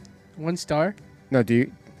 1 star? No, do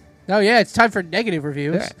you? No, yeah, it's time for negative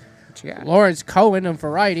reviews. Yeah. What you got? Lawrence Cohen of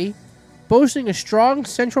Variety. Boasting a strong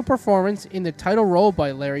central performance in the title role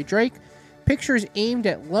by Larry Drake. Pictures aimed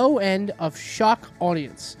at low end of shock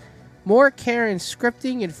audience. More care in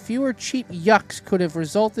scripting and fewer cheap yucks could have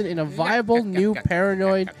resulted in a viable new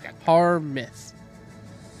paranoid horror myth.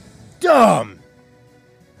 Dumb.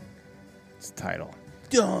 It's the title.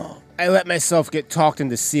 Dumb. I let myself get talked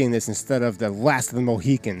into seeing this instead of The Last of the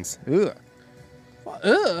Mohicans. Ugh.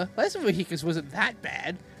 Last of the Mohicans wasn't that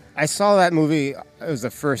bad. I saw that movie. It was the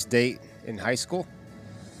first date in high school.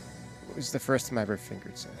 It was the first time I ever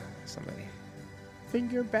fingered somebody.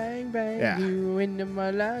 Finger bang bang Yeah. you into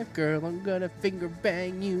my life, girl. I'm gonna finger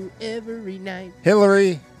bang you every night.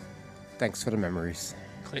 Hillary, thanks for the memories.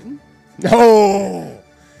 Clinton? No!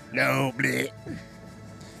 No, bleh.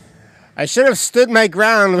 I should have stood my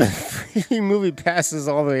ground with free movie passes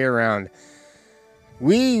all the way around.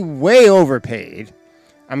 We way overpaid.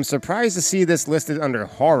 I'm surprised to see this listed under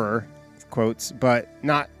horror, quotes, but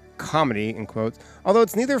not comedy, in quotes. Although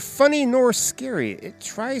it's neither funny nor scary. It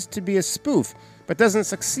tries to be a spoof, but doesn't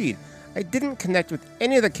succeed. I didn't connect with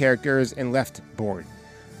any of the characters and left bored.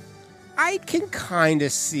 I can kind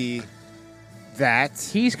of see that.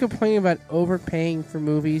 He's complaining about overpaying for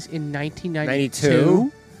movies in 1992.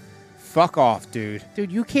 92? Fuck off, dude.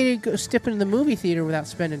 Dude, you can't go step into the movie theater without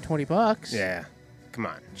spending $20. Yeah, come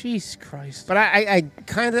on. Jesus Christ. But I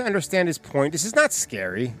kind of understand his point. This is not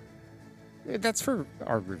scary. That's for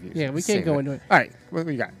our reviews. Yeah, we can't go into it. All right, what do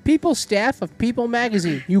we got? People staff of People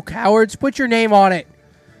magazine. You cowards, put your name on it.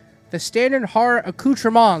 The standard horror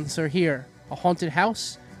accoutrements are here. A haunted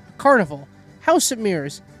house, a carnival, house of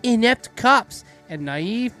mirrors, inept cops, and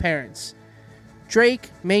naive parents. Drake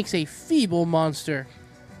makes a feeble monster.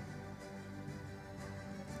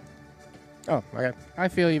 Oh, okay. I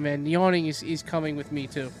feel you, man. Yawning is coming with me,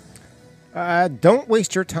 too. Don't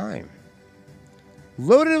waste your time.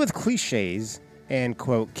 Loaded with cliches and,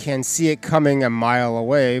 quote, can see it coming a mile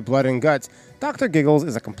away, blood and guts, Dr. Giggles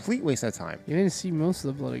is a complete waste of time. You didn't see most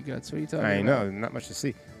of the bloody guts. What are you talking about? I know, not much to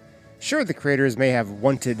see. Sure, the creators may have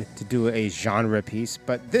wanted to do a genre piece,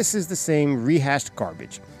 but this is the same rehashed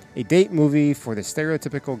garbage. A date movie for the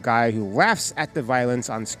stereotypical guy who laughs at the violence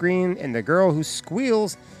on screen and the girl who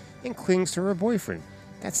squeals and clings to her boyfriend.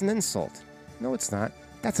 That's an insult. No, it's not.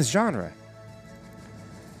 That's a genre.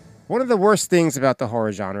 One of the worst things about the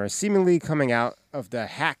horror genre, seemingly coming out of the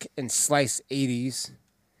hack and slice 80s,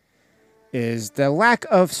 is the lack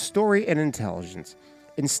of story and intelligence.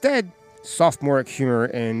 Instead, sophomoric humor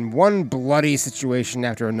in one bloody situation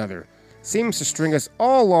after another seems to string us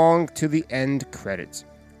all along to the end credits.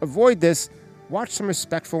 Avoid this. Watch some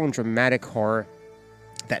respectful and dramatic horror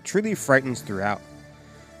that truly frightens throughout.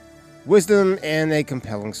 Wisdom and a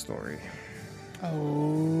compelling story.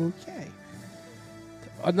 Okay.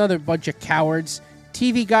 Another bunch of cowards.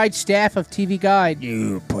 TV Guide staff of TV Guide.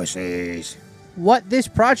 You pussies. What this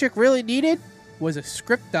project really needed was a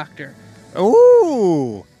script doctor.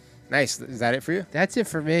 Ooh. Nice. Is that it for you? That's it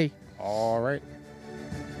for me. All right.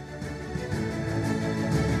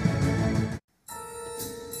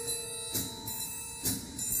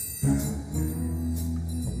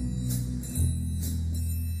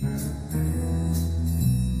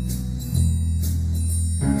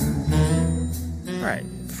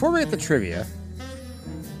 Before we get to trivia,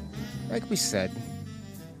 like we said,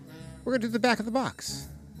 we're going to do the back of the box.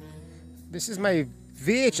 This is my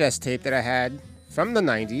VHS tape that I had from the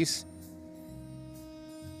 90s.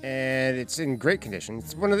 And it's in great condition.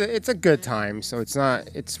 It's a good time, so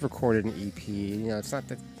it's recorded in EP. You know, it's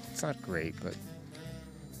not great, but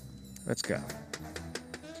let's go.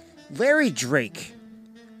 Larry Drake,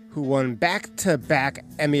 who won back-to-back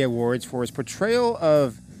Emmy Awards for his portrayal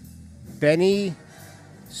of Benny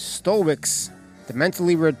Stolwick's the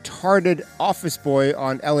mentally retarded office boy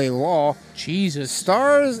on LA Law. Jesus.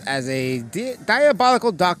 Stars as a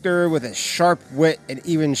diabolical doctor with a sharp wit and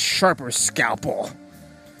even sharper scalpel.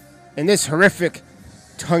 In this horrific,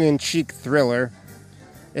 tongue-in-cheek thriller,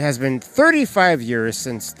 it has been 35 years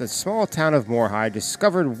since the small town of Moorhide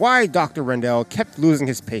discovered why Dr. Rendell kept losing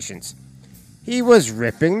his patients. He was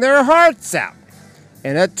ripping their hearts out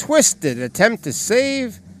in a twisted attempt to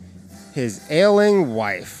save his ailing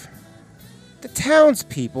wife. The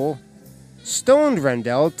townspeople stoned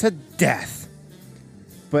Rendell to death,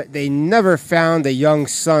 but they never found the young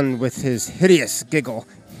son with his hideous giggle.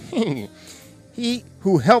 He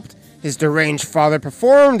who helped his deranged father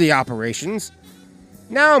perform the operations.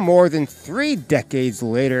 Now, more than 3 decades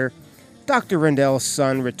later, Dr. Rendell's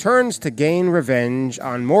son returns to gain revenge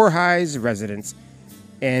on Moorhide's residents,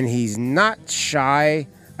 and he's not shy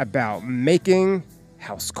about making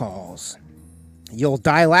house calls. You'll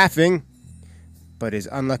die laughing, but his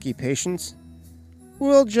unlucky patients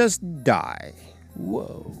will just die.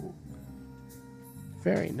 Whoa.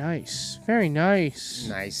 Very nice. Very nice.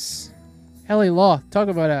 Nice. LA Law, talk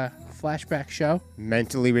about a flashback show.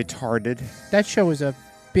 Mentally retarded. That show was a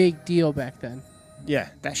big deal back then. Yeah,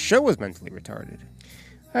 that show was mentally retarded.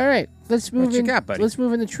 All right, let's move What you got, buddy? Let's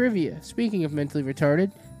move into trivia. Speaking of mentally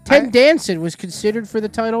retarded, Ted Danson was considered for the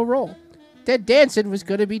title role. Ted Danson was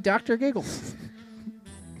going to be Dr. Giggles.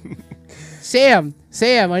 Sam,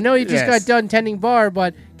 I know you just got done tending bar,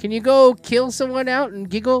 but can you go kill someone out and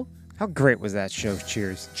giggle? How great was that show,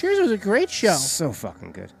 Cheers? Cheers was a great show. So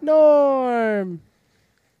fucking good. Norm.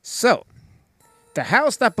 So, the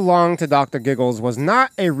house that belonged to Dr. Giggles was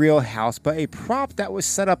not a real house, but a prop that was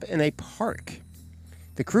set up in a park.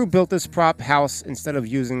 The crew built this prop house instead of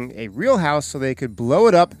using a real house so they could blow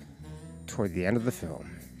it up toward the end of the film.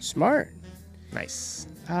 Smart. Nice.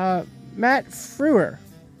 Matt Frewer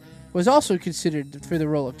was also considered for the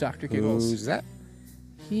role of Dr. Giggles. Who's that?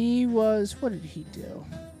 He was... What did he do?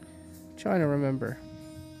 Trying to remember.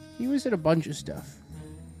 He was in a bunch of stuff.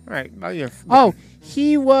 All right.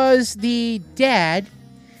 He was the dad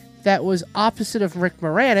that was opposite of Rick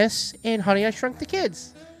Moranis in Honey, I Shrunk the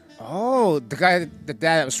Kids. Oh, the dad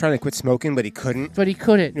that was trying to quit smoking, but he couldn't.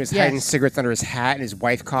 He was hiding cigarettes under his hat, and his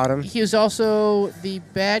wife caught him. He was also the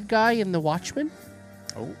bad guy in The Watchmen.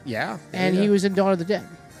 Oh, yeah. And he was in Dawn of the Dead.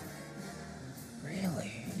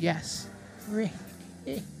 Really? Yes.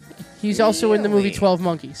 He's also in the movie 12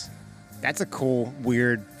 Monkeys. That's a cool,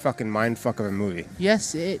 weird, fucking mindfuck of a movie.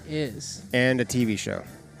 Yes, it is. And a TV show.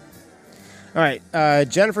 All right.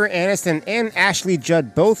 Jennifer Aniston and Ashley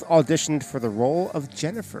Judd both auditioned for the role of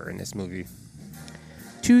Jennifer in this movie.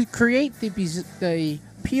 To create the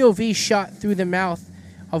POV shot through the mouth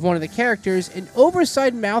of one of the characters, an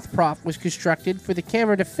oversized mouth prop was constructed for the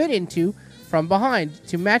camera to fit into from behind.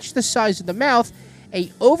 To match the size of the mouth,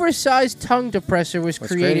 a oversized tongue depressor was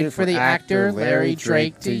created for the actor Larry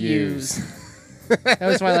Drake to use. That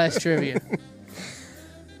was my last trivia.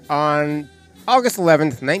 On August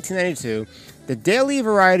 11th, 1992, the Daily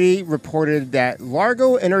Variety reported that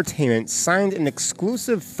Largo Entertainment signed an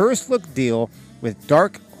exclusive first-look deal with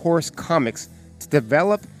Dark Horse Comics to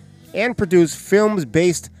develop and produce films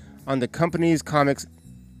based on the company's comics.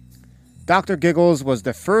 Dr. Giggles was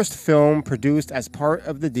the first film produced as part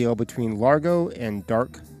of the deal between Largo and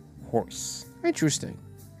Dark Horse. Interesting.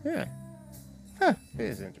 Yeah. Huh. It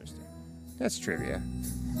is interesting. That's trivia.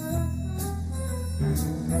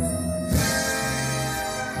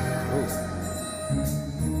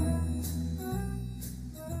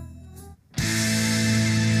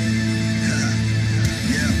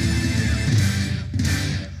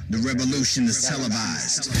 The revolution is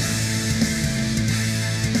televised.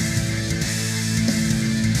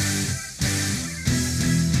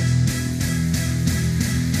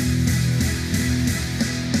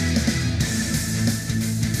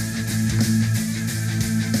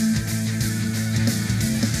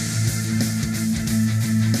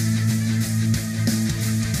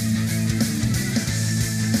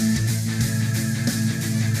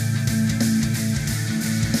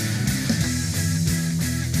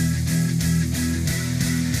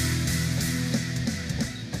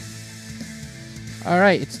 All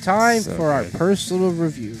right, it's time So for our good. personal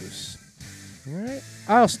reviews. All right.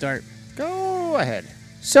 I'll start. Go ahead.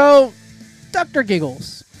 So, Dr.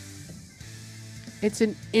 Giggles. It's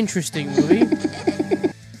an interesting movie.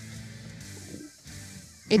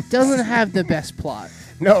 It doesn't have the best plot.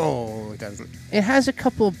 No, it doesn't. It has a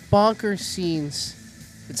couple of bonkers scenes.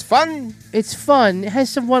 It's fun. It's fun. It has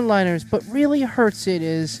some one-liners, but really hurts it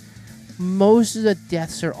is most of the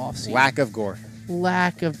deaths are off-scene. Lack of gore.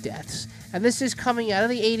 Lack of deaths. And this is coming out of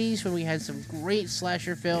the 80s when we had some great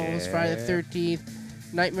slasher films. Yeah. Friday the 13th,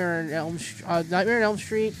 Nightmare on Elm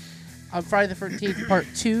Street, Friday the 13th Part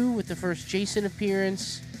 2 with the first Jason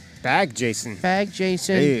appearance. Bag Jason. Bag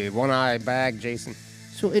Jason. Hey, one-eye bag Jason.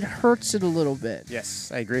 So it hurts it a little bit. Yes,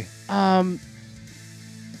 I agree. I'm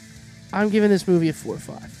giving this movie a 4 or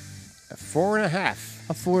 5. A 4.5.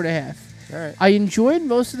 A 4.5. All right. I enjoyed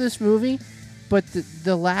most of this movie, but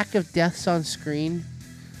the lack of deaths on screen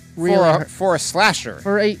really For a slasher.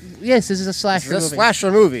 Yes, this is a slasher movie. This is a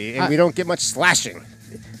slasher movie, and we don't get much slashing.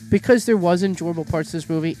 Because there was enjoyable parts of this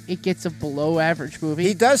movie, it gets a below-average movie.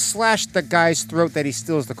 He does slash the guy's throat that he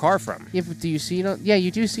steals the car from. Yeah, but do you see it on... Yeah,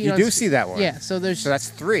 you do see it You on... do see that one. Yeah, so there's... So that's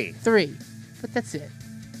 3. 3. But that's it.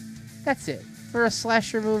 That's it. For a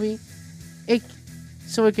slasher movie, it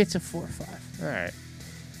gets a 4 or 5. All right.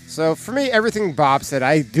 So for me, everything Bob said,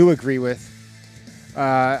 I do agree with.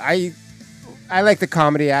 I like the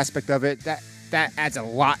comedy aspect of it. That adds a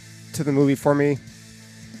lot to the movie for me.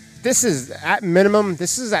 This is, at minimum,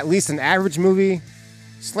 this is at least an average movie.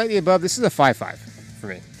 Slightly above, this is a 5.5 for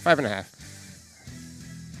me. 5.5.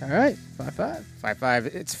 All right, 5.5. 5.5.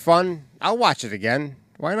 It's fun. I'll watch it again.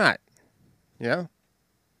 Why not? You know?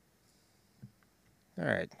 All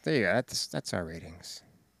right, there you go. That's our ratings.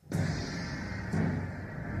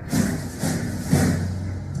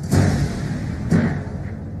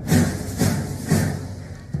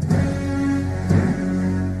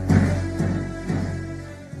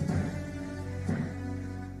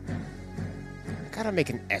 Gotta make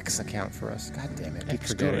an X account for us. God damn it. I keep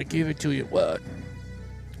forgetting. Give it to you. What?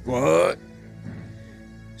 What?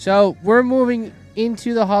 So, we're moving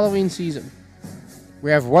into the Halloween season.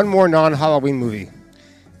 We have one more non-Halloween movie.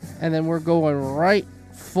 And then we're going right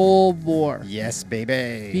full bore. Yes,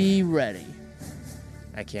 baby. Be ready.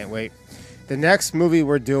 I can't wait. The next movie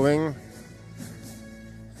we're doing,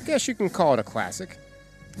 I guess you can call it a classic.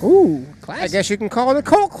 Ooh, classic. I guess you can call it a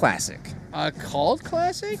cult classic. A cult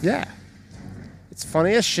classic? Yeah. It's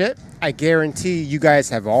funny as shit. I guarantee you guys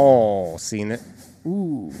have all seen it.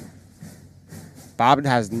 Ooh. Bob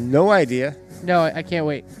has no idea. No, I can't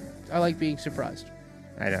wait. I like being surprised.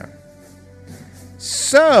 I know.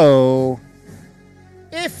 So,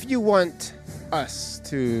 if you want us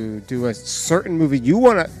to do a certain movie you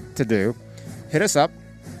want to do, hit us up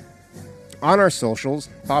on our socials.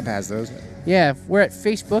 Bob has those. Yeah, we're at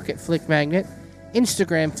Facebook at Flick Magnet,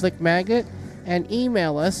 Instagram Flick Magnet, and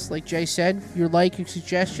email us, like Jay said, your your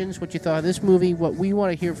suggestions, what you thought of this movie, what we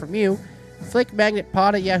want to hear from you,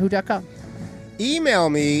 flickmagnetpod@yahoo.com.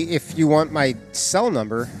 Email me if you want my cell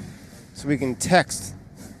number so we can text.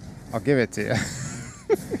 I'll give it to you.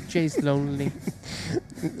 Jay's lonely.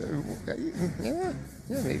 Yeah.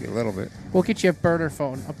 Yeah, maybe a little bit. We'll get you a burner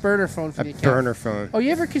phone. A burner phone for the account. Burner phone. Oh,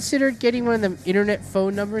 you ever considered getting one of them internet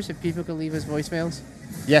phone numbers if people could leave us voicemails?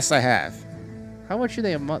 Yes, I have. How much are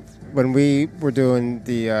they a month? When we were doing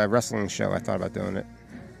the wrestling show, I thought about doing it.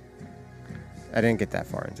 I didn't get that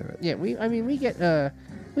far into it. Yeah, we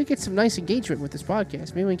get some nice engagement with this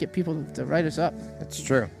podcast. Maybe we can get people to write us up. That's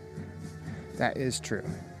true. That is true.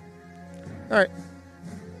 All right.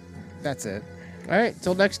 That's it. All right.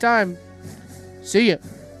 Till next time. See ya.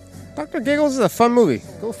 Dr. Giggles is a fun movie.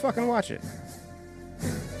 Go fucking watch it.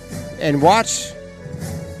 And watch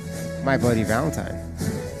My Bloody Valentine.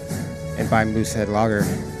 And buy Moosehead Lager.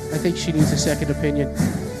 I think she needs a second opinion.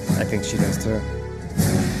 I think she does too.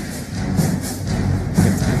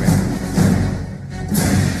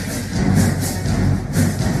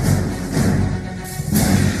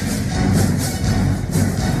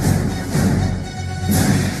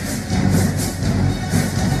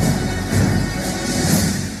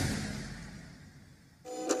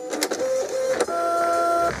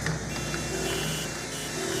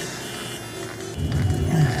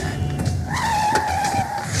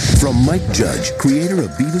 From Mike Judge, creator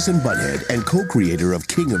of Beavis and Butthead and co-creator of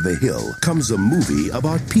King of the Hill, comes a movie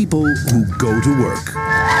about people who go to work.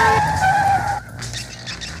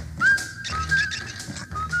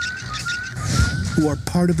 Who are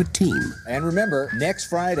part of a team. And remember, next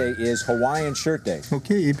Friday is Hawaiian Shirt Day.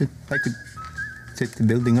 Okay, but I could set the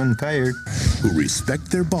building on fire. Who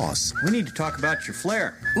respect their boss. We need to talk about your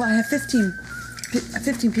flair. Well, I have 15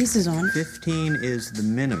 pieces on. 15 is the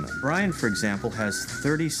minimum. Brian, for example, has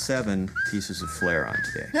 37 pieces of flair on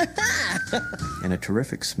today. And a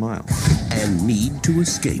terrific smile. And need to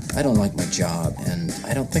escape. I don't like my job, and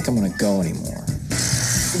I don't think I'm gonna go anymore.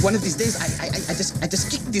 One of these days, I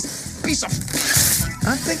just kick this piece of...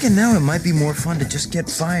 I'm thinking now it might be more fun to just get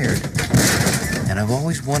fired. And I've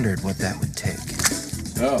always wondered what that would take.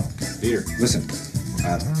 Oh, Peter, listen.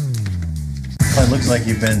 Well, it looks like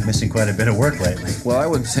you've been missing quite a bit of work lately. Well, I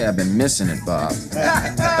wouldn't say I've been missing it, Bob.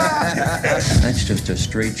 That's just a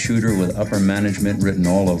straight shooter with upper management written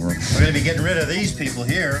all over him. We're going to be getting rid of these people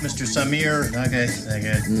here. Mr. Samir, not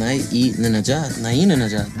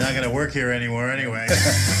going to work here anymore anyway.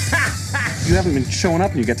 You haven't been showing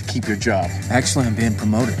up and you get to keep your job. Actually, I'm being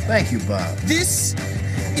promoted. Thank you, Bob. This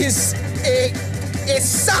is a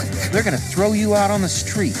suck. They're gonna throw you out on the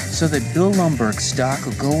street so that Bill Lumberg's stock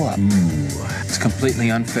will go up. It's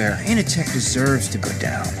completely unfair. Initech deserves to go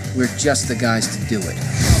down. We're just the guys to do it.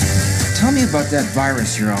 Tell me about that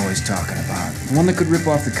virus you're always talking about. The one that could rip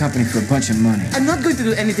off the company for a bunch of money. I'm not going to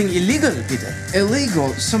do anything illegal, Peter.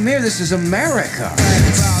 Illegal? Samir, this is America.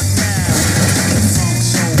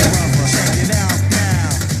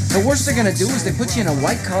 The worst they're gonna do is they put you in a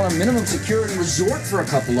white-collar minimum security resort for a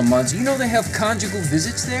couple of months. You know they have conjugal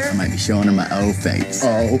visits there? I might be showing her my O face.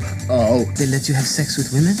 Oh. They let you have sex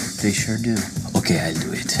with women? They sure do. Okay, I'll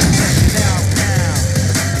do it.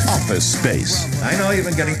 Office Space. I know you've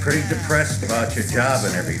been getting pretty depressed about your job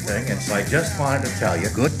and everything, and so I just wanted to tell you,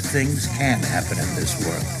 good things can happen in this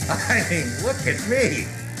world. I mean, look at me.